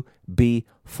to be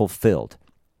fulfilled.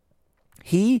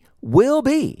 He will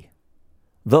be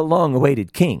the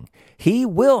long-awaited king. He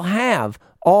will have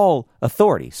all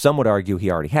authority. Some would argue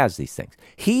he already has these things.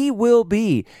 He will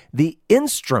be the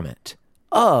instrument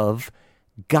of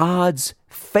God's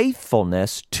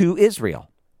faithfulness to Israel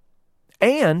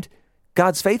and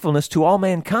God's faithfulness to all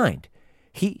mankind.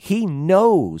 He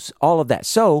knows all of that.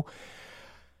 So,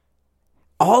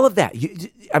 all of that,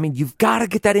 you've got to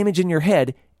get that image in your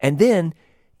head. And then,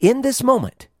 in this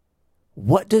moment,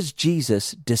 what does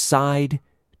Jesus decide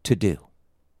to do?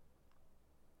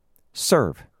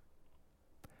 Serve.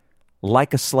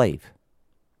 Like a slave.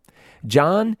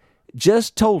 John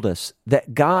just told us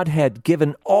that God had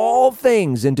given all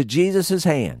things into Jesus'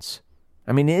 hands.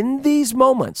 In these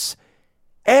moments,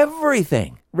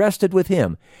 everything rested with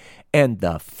him. And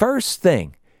the first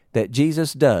thing that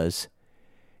Jesus does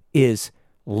is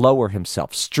lower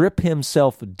himself, strip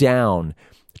himself down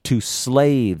to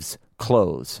slave's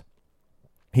clothes.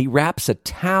 He wraps a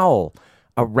towel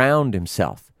around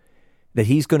himself that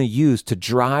he's going to use to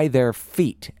dry their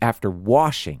feet after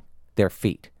washing their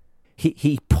feet.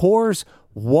 He pours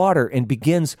water and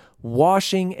begins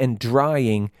washing and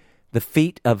drying the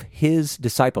feet of his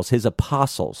disciples, his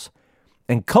apostles.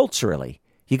 And culturally,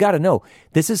 you got to know,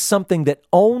 this is something that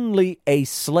only a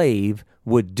slave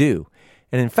would do.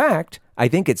 And in fact, I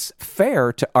think it's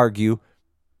fair to argue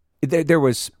there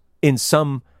was in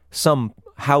some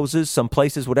houses, some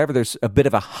places, whatever, there's a bit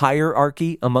of a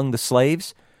hierarchy among the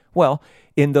slaves. Well,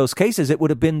 in those cases, it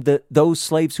would have been those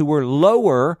slaves who were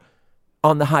lower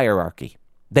on the hierarchy.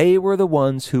 They were the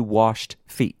ones who washed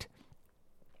feet.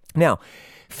 Now,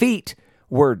 feet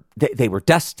were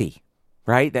dusty,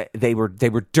 right? They were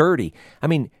dirty.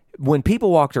 When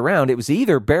people walked around, it was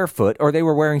either barefoot or they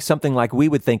were wearing something like we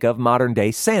would think of modern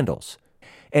day sandals.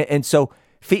 And so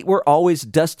feet were always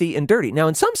dusty and dirty. Now,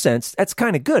 in some sense, that's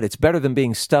kind of good. It's better than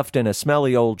being stuffed in a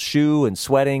smelly old shoe and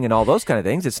sweating and all those kind of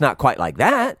things. It's not quite like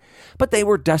that, but they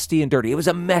were dusty and dirty. It was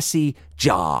a messy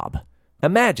job.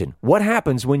 Imagine what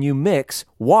happens when you mix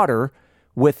water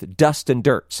with dust and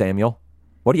dirt, Samuel.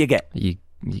 What do you get? You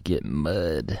get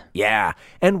mud. Yeah.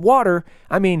 And water,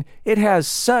 it has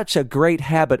such a great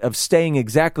habit of staying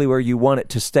exactly where you want it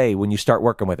to stay when you start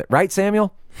working with it. Right,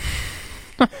 Samuel?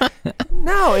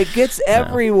 No, it gets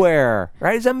everywhere,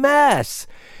 right? It's a mess.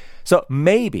 So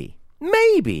maybe,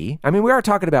 we are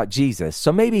talking about Jesus,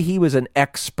 so maybe he was an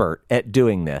expert at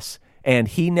doing this, and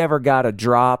he never got a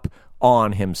drop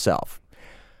on himself.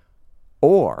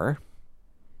 Or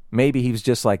maybe he was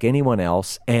just like anyone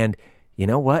else, and you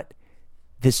know what?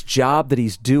 This job that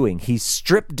he's doing, he's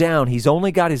stripped down, he's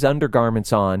only got his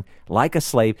undergarments on like a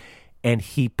slave, and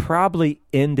he probably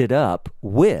ended up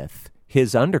with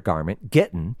his undergarment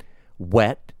getting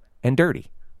wet and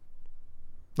dirty.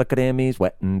 Look at him, he's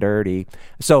wet and dirty.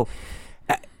 So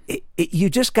you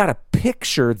just got to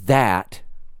picture that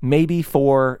maybe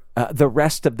for the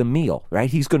rest of the meal, right?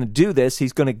 He's going to do this,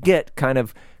 he's going to get kind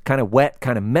of wet,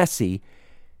 kind of messy,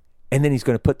 and then he's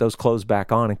going to put those clothes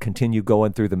back on and continue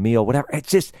going through the meal, whatever.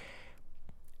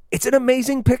 It's an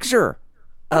amazing picture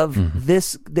of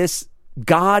this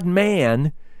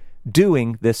God-man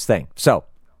doing this thing. So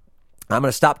I'm going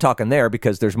to stop talking there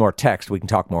because there's more text. We can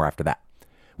talk more after that.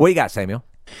 What do you got, Samuel?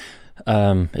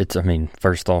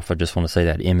 First off, I just want to say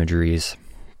that imagery is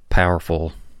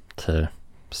powerful to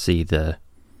see the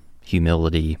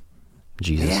humility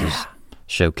Jesus is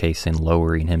showcasing,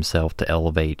 lowering himself to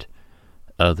elevate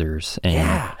others, and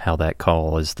how that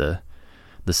call is the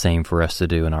same for us to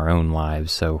do in our own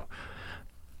lives. So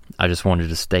I just wanted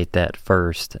to state that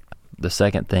first. The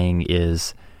second thing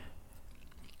is,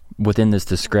 within this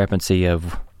discrepancy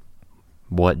of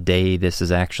what day this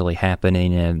is actually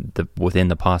happening and within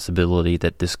the possibility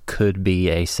that this could be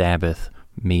a Sabbath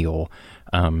meal,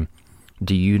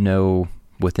 do you know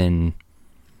within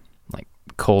like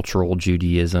cultural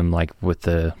Judaism, like with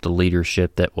the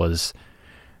leadership that was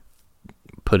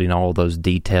putting all those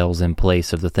details in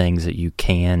place of the things that you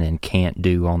can and can't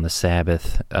do on the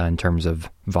Sabbath in terms of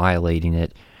violating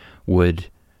it would,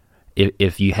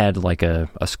 if you had like a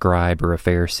scribe or a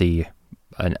Pharisee,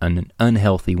 an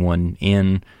unhealthy one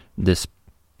in this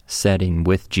setting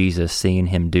with Jesus, seeing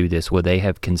him do this, would they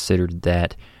have considered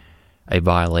that a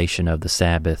violation of the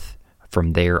Sabbath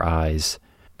from their eyes,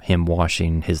 him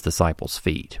washing his disciples'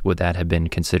 feet? Would that have been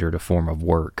considered a form of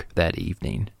work that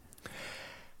evening?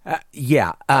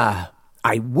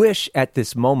 I wish at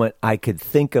this moment I could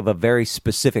think of a very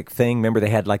specific thing. Remember, they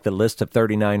had like the list of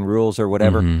 39 rules or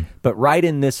whatever. Mm-hmm. But right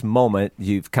in this moment,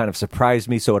 you've kind of surprised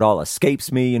me, so it all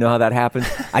escapes me. You know how that happens?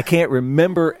 I can't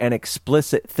remember an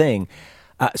explicit thing.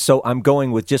 So I'm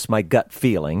going with just my gut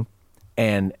feeling.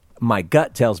 And my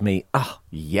gut tells me,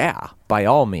 yeah, by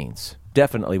all means,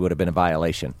 definitely would have been a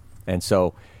violation. And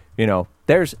so,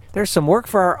 there's some work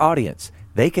for our audience.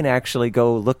 They can actually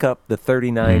go look up the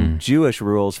 39 Jewish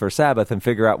rules for Sabbath and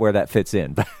figure out where that fits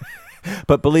in.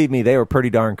 But believe me, they were pretty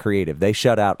darn creative. They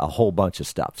shut out a whole bunch of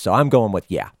stuff. So I'm going with,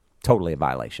 totally a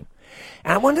violation.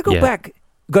 And I wanted to go back.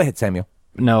 Go ahead, Samuel.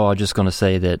 No, I was just going to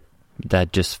say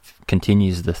that just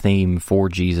continues the theme for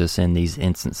Jesus in these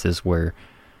instances where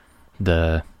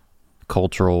the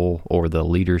cultural or the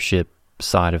leadership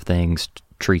side of things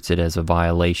treats it as a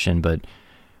violation, but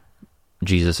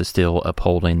Jesus is still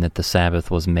upholding that the Sabbath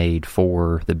was made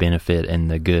for the benefit and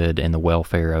the good and the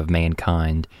welfare of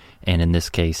mankind. And in this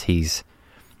case, he's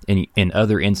in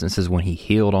other instances when he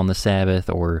healed on the Sabbath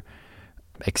or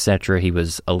etc., he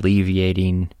was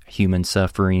alleviating human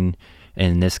suffering.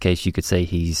 And in this case, you could say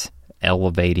he's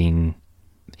elevating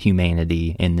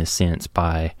humanity in this sense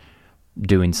by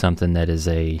doing something that is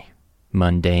a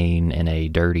mundane and a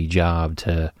dirty job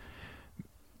to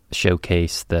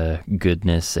showcase the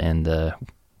goodness and the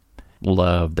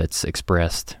love that's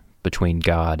expressed between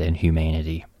God and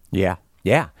humanity. Yeah.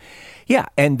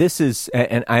 And this is,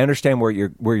 and I understand where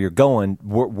you're going.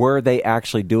 Were they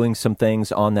actually doing some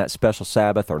things on that special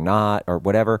Sabbath or not, or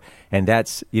whatever? And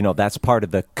that's part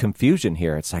of the confusion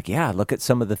here. It's like, look at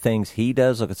some of the things he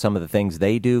does. Look at some of the things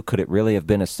they do. Could it really have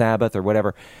been a Sabbath or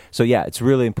whatever? So it's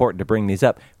really important to bring these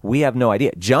up. We have no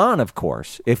idea. John, of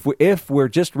course, if we're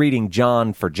just reading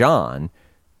John for John,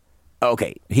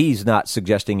 okay, he's not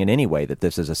suggesting in any way that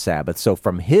this is a Sabbath. So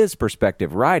from his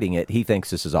perspective, writing it, he thinks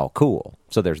this is all cool.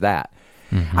 So there's that.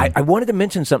 Mm-hmm. I wanted to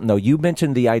mention something, though. You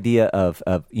mentioned the idea of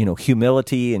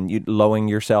humility and you lowering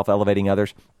yourself, elevating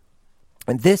others.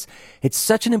 And it's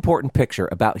such an important picture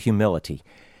about humility.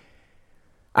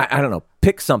 I don't know.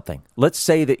 Pick something. Let's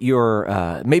say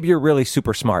that maybe you're really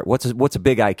super smart. What's a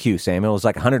big IQ, Samuel? It's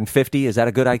like 150. Is that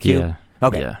a good IQ? Yeah.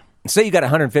 Okay. Yeah. Say you got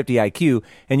 150 IQ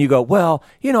and you go, well,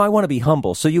 I want to be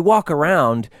humble. So you walk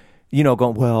around,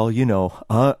 going, well,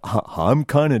 I'm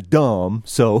kind of dumb.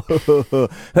 So,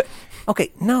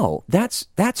 okay, no, that's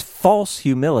false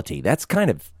humility. That's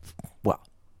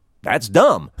that's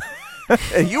dumb.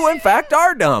 You, in fact,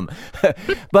 are dumb.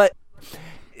 But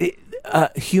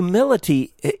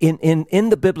humility in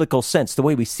the biblical sense, the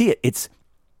way we see it,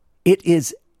 it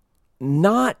is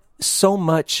not so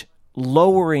much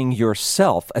lowering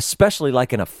yourself, especially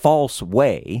like in a false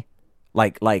way,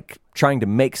 like trying to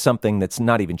make something that's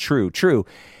not even true,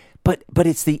 but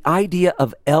it's the idea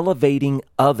of elevating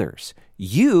others.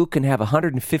 You can have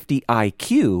 150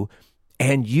 IQ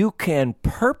and you can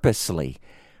purposely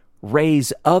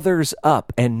raise others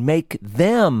up and make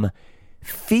them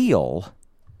feel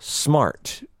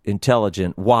smart,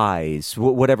 intelligent, wise,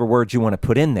 whatever words you want to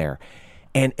put in there.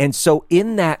 And so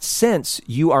in that sense,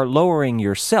 you are lowering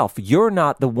yourself. You're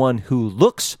not the one who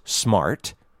looks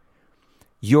smart.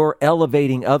 You're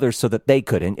elevating others so that they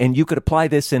could. And you could apply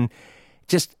this in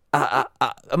just a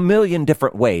million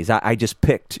different ways. I just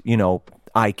picked,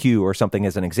 IQ or something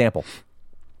as an example.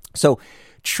 So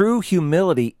true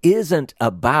humility isn't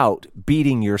about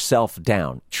beating yourself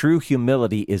down. True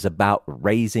humility is about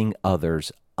raising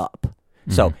others up.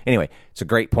 Mm-hmm. So anyway, it's a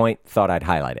great point. Thought I'd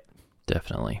highlight it.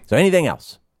 Definitely. So anything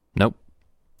else? Nope.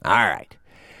 All right.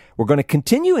 We're going to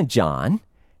continue in John,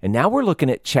 and now we're looking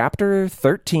at chapter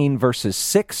 13, verses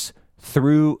 6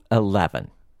 through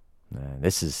 11.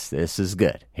 This is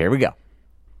good. Here we go.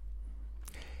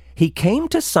 He came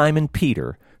to Simon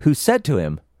Peter, who said to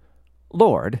him,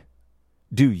 Lord,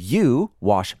 do you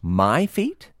wash my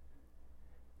feet?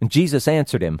 And Jesus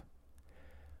answered him,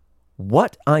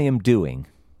 What I am doing,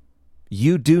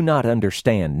 you do not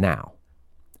understand now.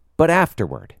 But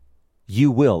afterward,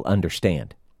 you will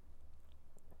understand.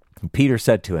 And Peter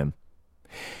said to him,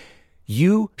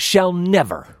 You shall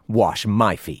never wash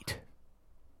my feet.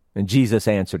 And Jesus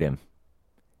answered him,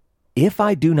 If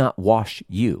I do not wash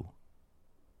you,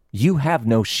 you have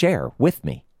no share with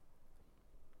me."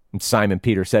 And Simon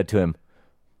Peter said to him,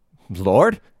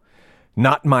 "Lord,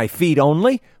 not my feet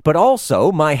only, but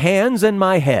also my hands and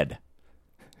my head."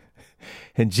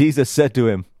 And Jesus said to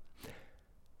him,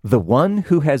 "The one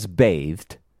who has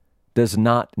bathed does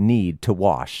not need to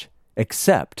wash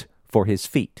except for his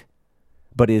feet,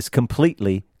 but is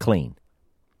completely clean.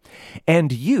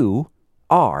 And you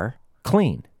are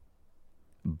clean,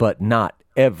 but not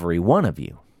every one of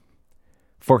you."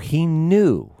 For he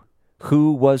knew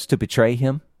who was to betray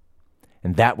him,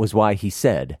 and that was why he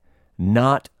said,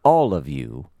 "Not all of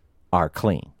you are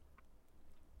clean."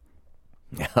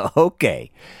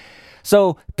 Okay.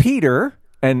 So Peter,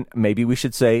 and maybe we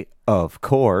should say, of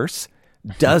course,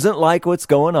 doesn't like what's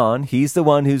going on. He's the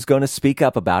one who's going to speak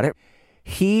up about it.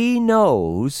 He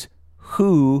knows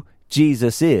who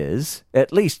Jesus is,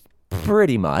 at least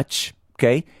pretty much,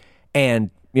 okay? And,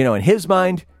 in his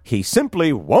mind, he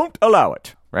simply won't allow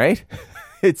it, right?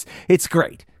 It's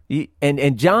great.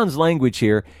 And John's language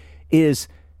here is,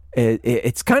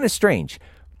 it's kind of strange.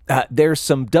 There's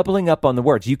some doubling up on the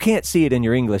words. You can't see it in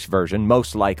your English version,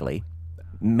 most likely.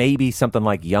 Maybe something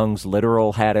like Young's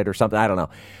Literal had it or something. I don't know.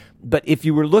 But if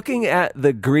you were looking at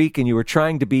the Greek and you were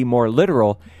trying to be more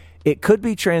literal, it could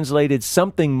be translated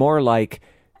something more like,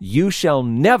 "You shall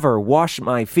never wash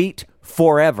my feet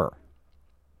forever."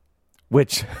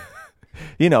 Which,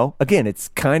 again, it's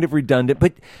kind of redundant.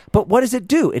 But what does it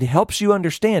do? It helps you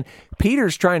understand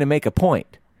Peter's trying to make a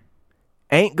point.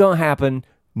 Ain't going to happen.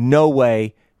 No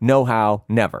way. No how.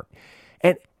 Never.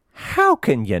 And how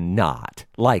can you not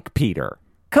like Peter?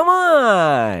 Come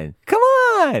on.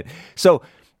 So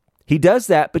he does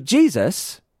that, but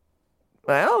Jesus,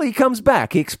 well, he comes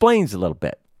back. He explains a little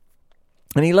bit.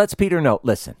 And he lets Peter know,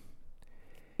 listen,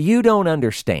 you don't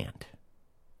understand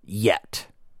yet.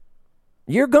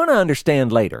 You're going to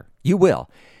understand later. You will.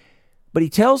 But he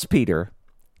tells Peter,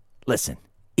 listen,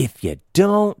 if you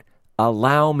don't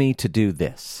allow me to do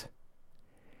this,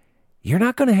 you're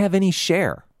not going to have any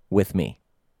share with me.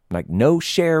 Like no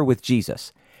share with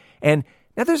Jesus. And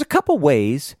now there's a couple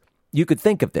ways you could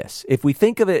think of this. If we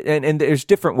think of it, and there's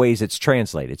different ways it's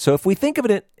translated. So if we think of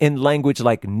it in language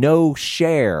like no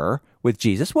share with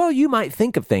Jesus, well, you might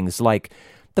think of things like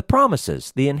the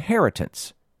promises, the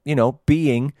inheritance,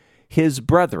 being his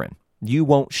brethren. You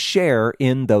won't share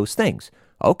in those things.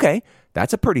 Okay,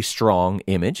 that's a pretty strong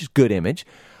image, good image.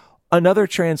 Another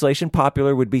translation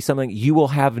popular would be something, you will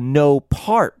have no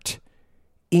part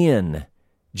in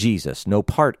Jesus, no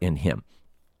part in him.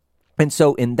 And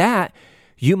so in that,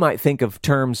 you might think of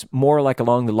terms more like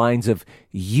along the lines of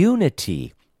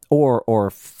unity or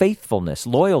faithfulness,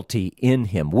 loyalty in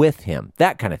him, with him,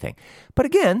 that kind of thing. But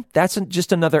again, that's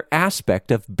just another aspect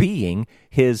of being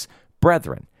his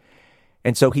brethren.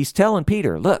 And so he's telling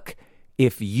Peter, look,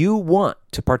 if you want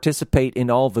to participate in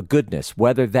all the goodness,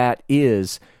 whether that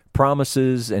is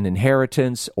promises and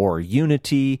inheritance or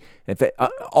unity,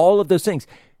 all of those things,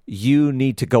 you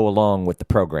need to go along with the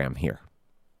program here.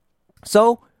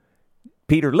 So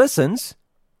Peter listens,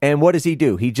 and what does he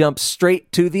do? He jumps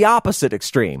straight to the opposite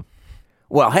extreme.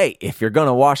 Well, hey, if you're going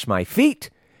to wash my feet,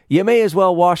 you may as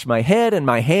well wash my head and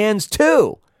my hands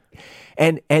too.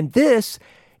 And this,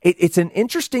 it's an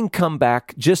interesting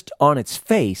comeback just on its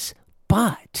face,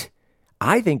 but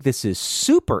I think this is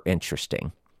super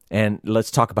interesting. And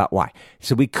let's talk about why.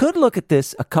 So we could look at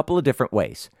this a couple of different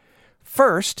ways.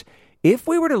 First, if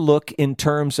we were to look in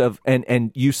terms of,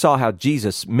 and you saw how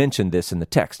Jesus mentioned this in the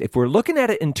text, if we're looking at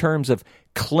it in terms of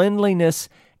cleanliness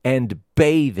and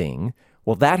bathing,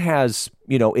 well, that has,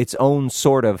 its own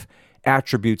sort of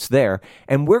attributes there.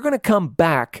 And we're going to come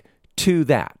back to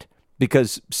that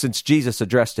because since Jesus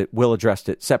addressed it, we'll address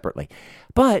it separately.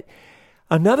 But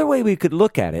another way we could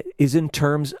look at it is in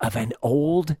terms of an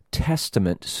Old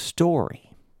Testament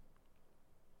story.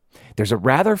 There's a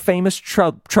rather famous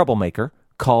troublemaker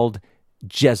called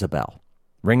Jezebel.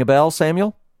 Ring a bell,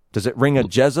 Samuel? Does it ring a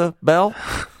Jezebel?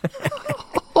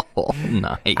 Oh,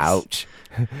 nice. Ouch.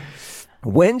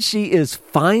 When she is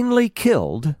finally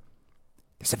killed,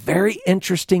 there's a very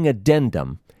interesting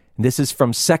addendum. This is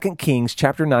from 2 Kings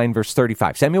chapter 9, verse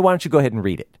 35. Samuel, why don't you go ahead and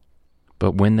read it?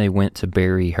 But when they went to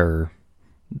bury her,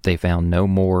 they found no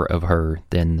more of her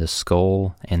than the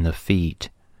skull and the feet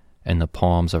and the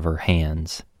palms of her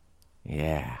hands.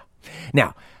 Yeah.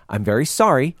 Now, I'm very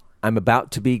sorry. I'm about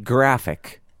to be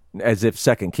graphic, as if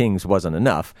 2 Kings wasn't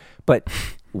enough. But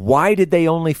why did they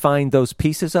only find those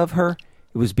pieces of her?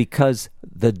 It was because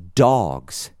the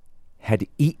dogs had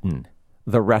eaten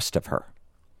the rest of her.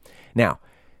 Now,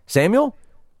 Samuel,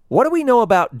 what do we know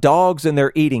about dogs and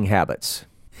their eating habits?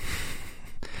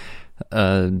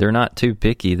 They're not too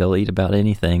picky. They'll eat about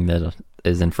anything that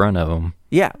is in front of them.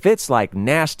 Yeah, if it's like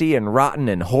nasty and rotten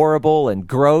and horrible and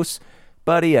gross,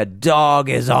 buddy, a dog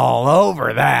is all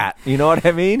over that. You know what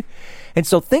I mean? And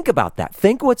so think about that.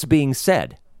 Think what's being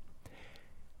said.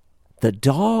 The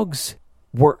dogs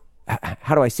were,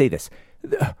 how do I say this?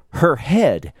 Her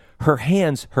head, her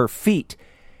hands, her feet,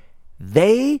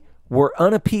 they were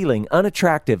unappealing,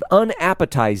 unattractive,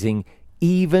 unappetizing,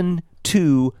 even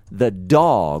to the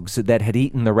dogs that had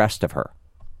eaten the rest of her.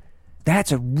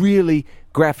 That's a really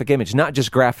graphic image, not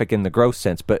just graphic in the gross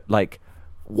sense, but like,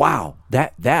 wow,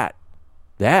 that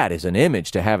is an image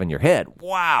to have in your head.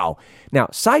 Wow. Now,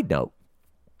 side note,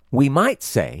 we might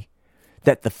say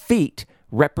that the feet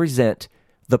represent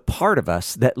the part of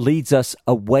us that leads us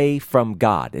away from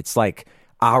God. It's like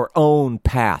our own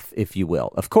path, if you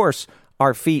will. Of course,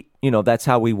 our feet, that's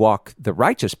how we walk the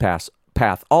righteous path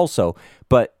also,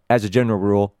 but as a general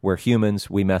rule, we're humans,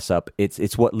 we mess up.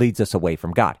 It's what leads us away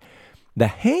from God. The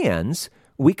hands,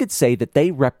 we could say that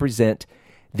they represent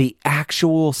the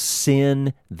actual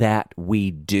sin that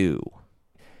we do.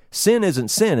 Sin isn't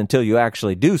sin until you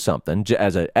actually do something,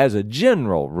 as a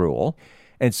general rule.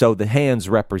 And so the hands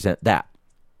represent that.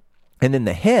 And then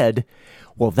the head,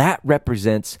 well, that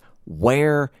represents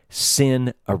where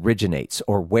sin originates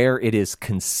or where it is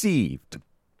conceived.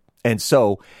 And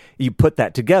so you put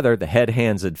that together, the head,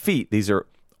 hands, and feet, these are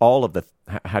all of the,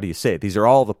 how do you say it? These are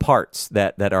all the parts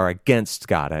that are against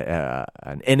God,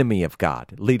 an enemy of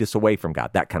God, lead us away from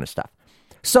God, that kind of stuff.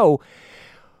 So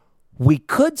we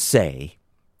could say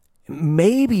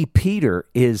maybe Peter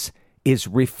is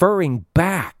referring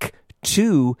back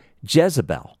to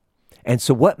Jezebel. And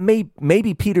so what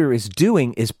maybe Peter is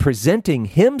doing is presenting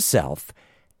himself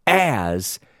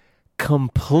as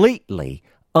completely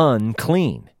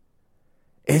unclean.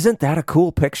 Isn't that a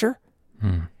cool picture?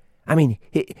 I mean,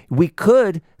 we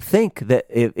could think that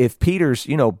if Peter's,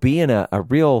 being a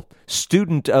real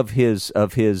student of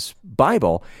his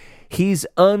Bible, he's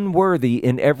unworthy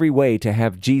in every way to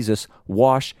have Jesus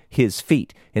wash his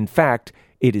feet. In fact,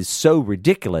 it is so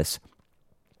ridiculous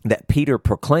that Peter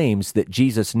proclaims that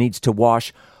Jesus needs to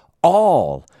wash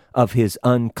all of his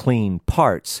unclean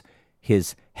parts,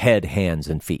 his head, hands,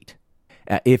 and feet.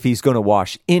 If he's going to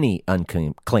wash any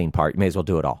unclean part, you may as well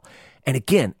do it all. And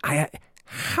again,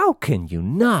 how can you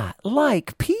not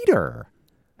like Peter?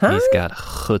 Huh? He's got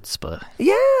chutzpah.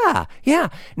 Yeah.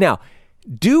 Now,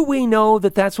 do we know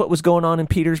that that's what was going on in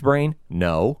Peter's brain?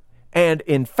 No. And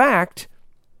in fact,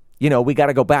 we got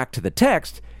to go back to the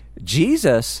text.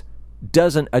 Jesus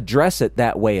doesn't address it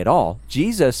that way at all.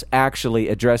 Jesus actually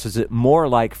addresses it more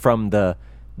like from the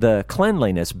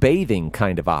cleanliness, bathing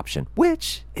kind of option,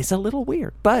 which is a little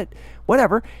weird, but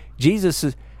whatever. Jesus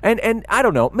is, and I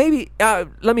don't know, maybe,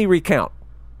 let me recount.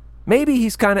 Maybe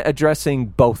he's kind of addressing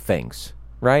both things,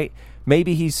 right?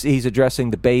 Maybe he's addressing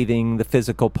the bathing, the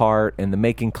physical part, and the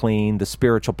making clean, the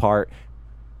spiritual part.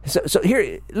 So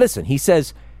here, listen, he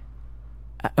says,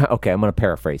 okay, I'm going to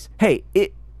paraphrase. Hey,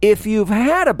 if you've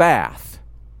had a bath,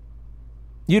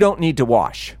 you don't need to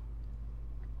wash.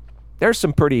 There's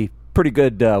some pretty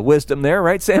good wisdom there,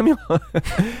 right, Samuel?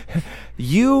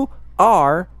 You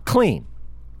are clean.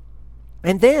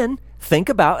 And then think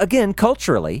about, again,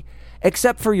 culturally,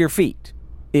 except for your feet.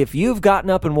 If you've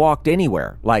gotten up and walked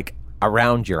anywhere, like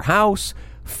around your house,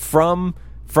 from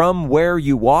where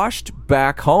you washed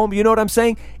back home, you know what I'm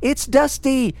saying? It's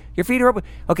dusty. Your feet are open.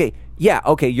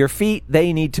 Okay, your feet,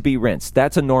 they need to be rinsed.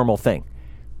 That's a normal thing.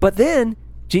 But then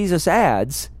Jesus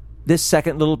adds this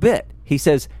second little bit. He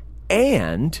says,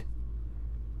 and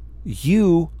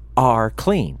you are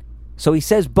clean. So he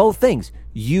says both things.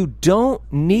 You don't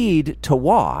need to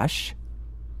wash,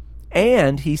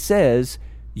 and he says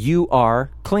you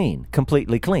are clean,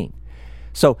 completely clean.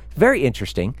 So very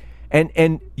interesting.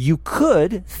 And you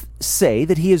could say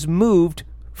that he has moved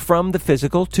from the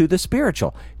physical to the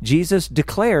spiritual. Jesus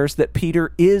declares that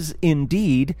Peter is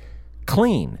indeed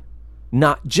clean,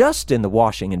 not just in the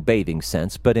washing and bathing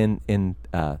sense, but in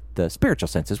the spiritual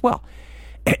sense as well.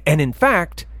 And in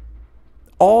fact,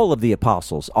 all of the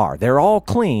apostles are. They're all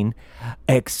clean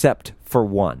except for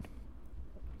one.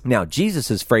 Now,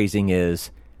 Jesus' phrasing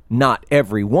is, not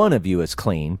every one of you is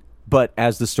clean, but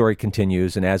as the story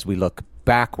continues and as we look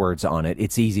backwards on it,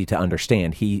 it's easy to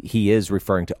understand. He is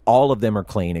referring to all of them are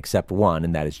clean except one,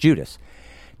 and that is Judas.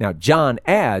 Now, John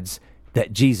adds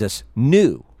that Jesus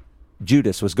knew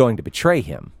Judas was going to betray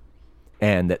him,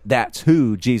 and that's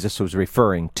who Jesus was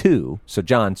referring to. So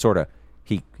John sort of,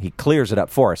 he clears it up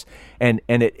for us. And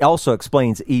it also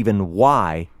explains even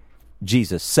why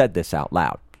Jesus said this out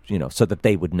loud, so that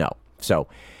they would know. So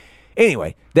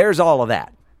anyway, there's all of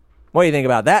that. What do you think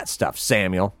about that stuff,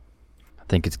 Samuel?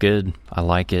 think it's good. I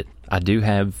like it. I do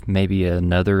have maybe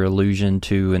another allusion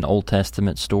to an Old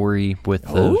Testament story with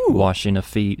the washing of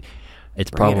feet.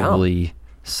 It's probably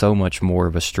so much more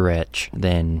of a stretch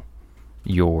than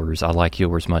yours. I like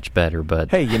yours much better,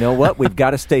 but... Hey, you know what? We've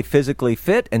got to stay physically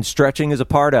fit, and stretching is a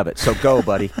part of it. So go,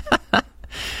 buddy.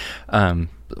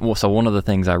 So one of the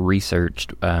things I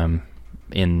researched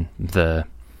in the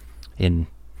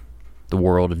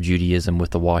world of Judaism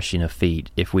with the washing of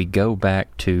feet, if we go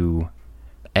back to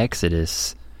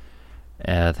Exodus,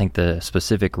 I think the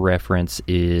specific reference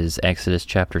is Exodus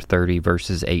chapter 30,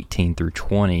 verses 18 through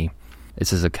 20.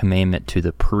 This is a commandment to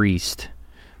the priest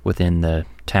within the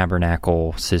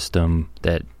tabernacle system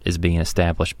that is being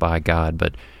established by God,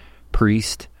 but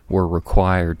priests were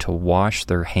required to wash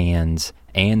their hands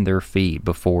and their feet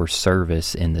before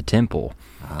service in the temple.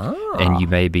 And you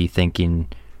may be thinking,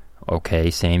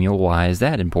 okay, Samuel, why is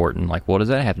that important? Like, what does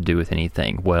that have to do with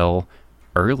anything? Well,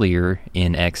 earlier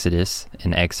in Exodus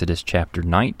chapter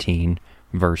 19,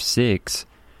 verse 6,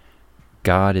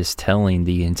 God is telling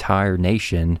the entire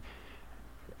nation,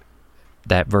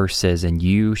 that verse says, "And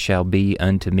you shall be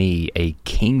unto me a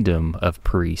kingdom of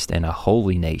priests and a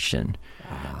holy nation."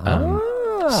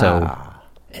 So,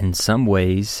 in some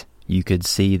ways, you could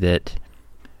see that,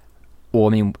 well, I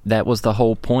mean, that was the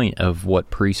whole point of what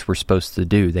priests were supposed to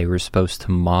do. They were supposed to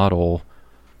model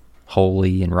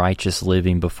holy and righteous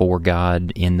living before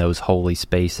God in those holy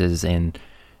spaces, and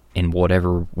in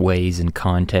whatever ways and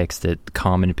contexts that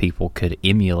common people could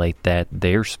emulate that,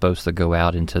 they're supposed to go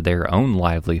out into their own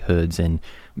livelihoods and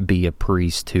be a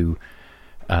priest to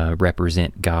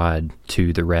represent God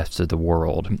to the rest of the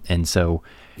world. And so,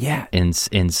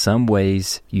 in some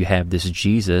ways, you have this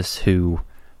Jesus who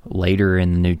later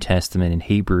in the New Testament in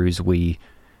Hebrews, we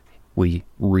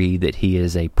read that he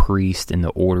is a priest in the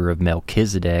order of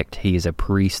Melchizedek. He is a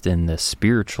priest in the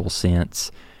spiritual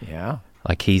sense. Yeah.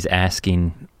 Like he's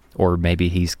asking, or maybe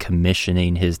he's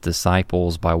commissioning his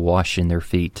disciples by washing their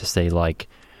feet to say, like,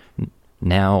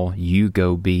 now you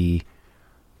go be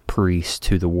priests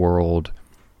to the world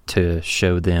to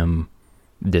show them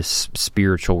this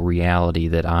spiritual reality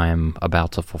that I'm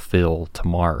about to fulfill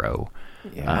tomorrow.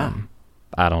 Yeah.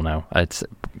 I don't know. It's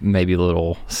maybe a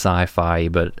little sci-fi,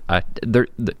 but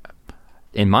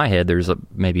in my head, there's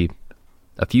maybe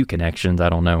a few connections. I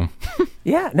don't know.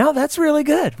 Yeah, no, that's really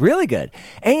good. Really good.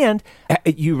 And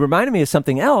you reminded me of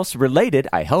something else related,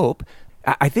 I hope.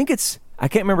 I think I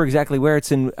can't remember exactly where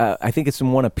it's in. I think it's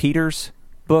in one of Peter's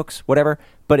books, whatever.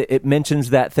 But it mentions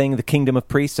that thing, the kingdom of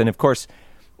priests. And of course,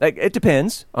 it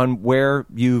depends on where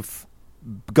you've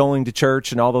going to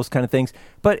church and all those kind of things.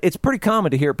 But it's pretty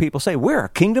common to hear people say, we're a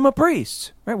kingdom of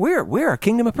priests. Right? We're a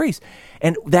kingdom of priests.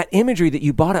 And that imagery that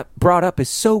you brought up is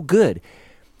so good.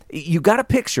 You got to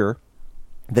picture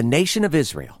the nation of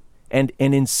Israel. And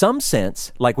in some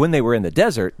sense, like when they were in the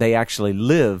desert, they actually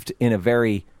lived in a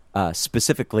very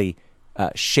specifically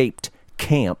shaped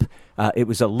camp. It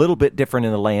was a little bit different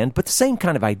in the land, but the same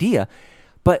kind of idea.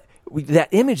 But that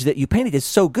image that you painted is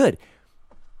so good.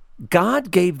 God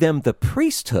gave them the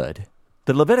priesthood,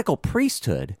 the Levitical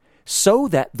priesthood, so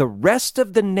that the rest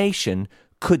of the nation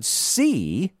could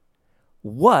see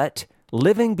what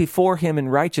living before him in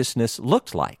righteousness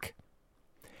looked like.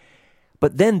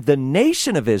 But then the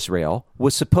nation of Israel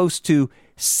was supposed to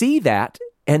see that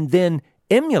and then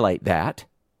emulate that,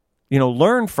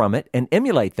 learn from it and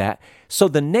emulate that. So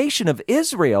the nation of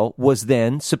Israel was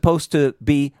then supposed to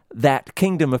be that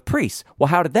kingdom of priests. Well,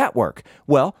 how did that work?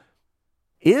 Well,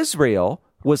 Israel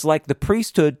was like the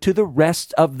priesthood to the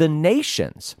rest of the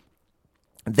nations.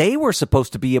 They were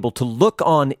supposed to be able to look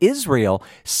on Israel,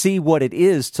 see what it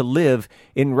is to live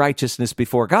in righteousness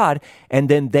before God, and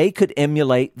then they could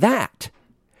emulate that.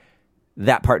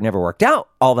 That part never worked out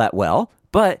all that well,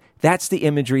 but that's the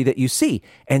imagery that you see.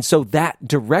 And so that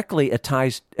directly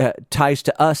ties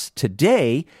to us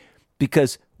today,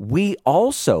 because we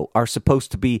also are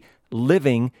supposed to be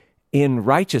living in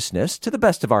righteousness to the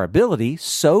best of our ability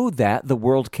so that the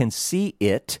world can see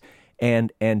it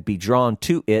and be drawn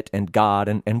to it and God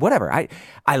and whatever. I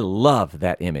love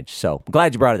that image. So I'm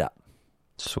glad you brought it up.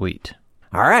 Sweet.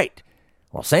 All right.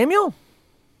 Well, Samuel,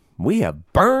 we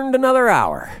have burned another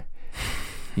hour.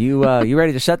 You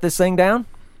ready to shut this thing down?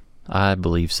 I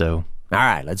believe so. All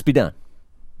right, let's be done.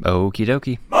 Okie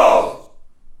dokie.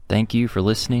 Thank you for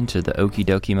listening to the Okie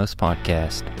Dokie Most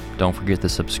podcast. Don't forget to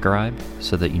subscribe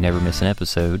so that you never miss an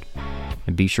episode.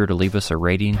 And be sure to leave us a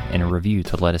rating and a review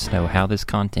to let us know how this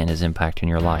content is impacting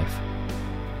your life.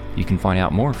 You can find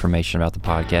out more information about the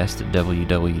podcast at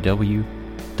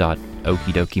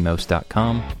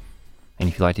www.okiedokimos.com. And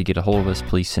if you'd like to get a hold of us,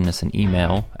 please send us an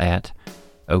email at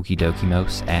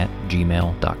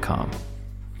okiedokimos@gmail.com.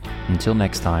 until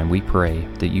next time, we pray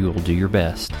that you will do your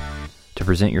best to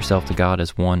present yourself to God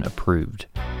as one approved,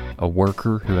 a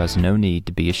worker who has no need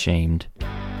to be ashamed,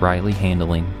 rightly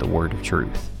handling the word of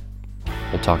truth.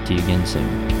 We'll talk to you again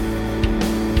soon.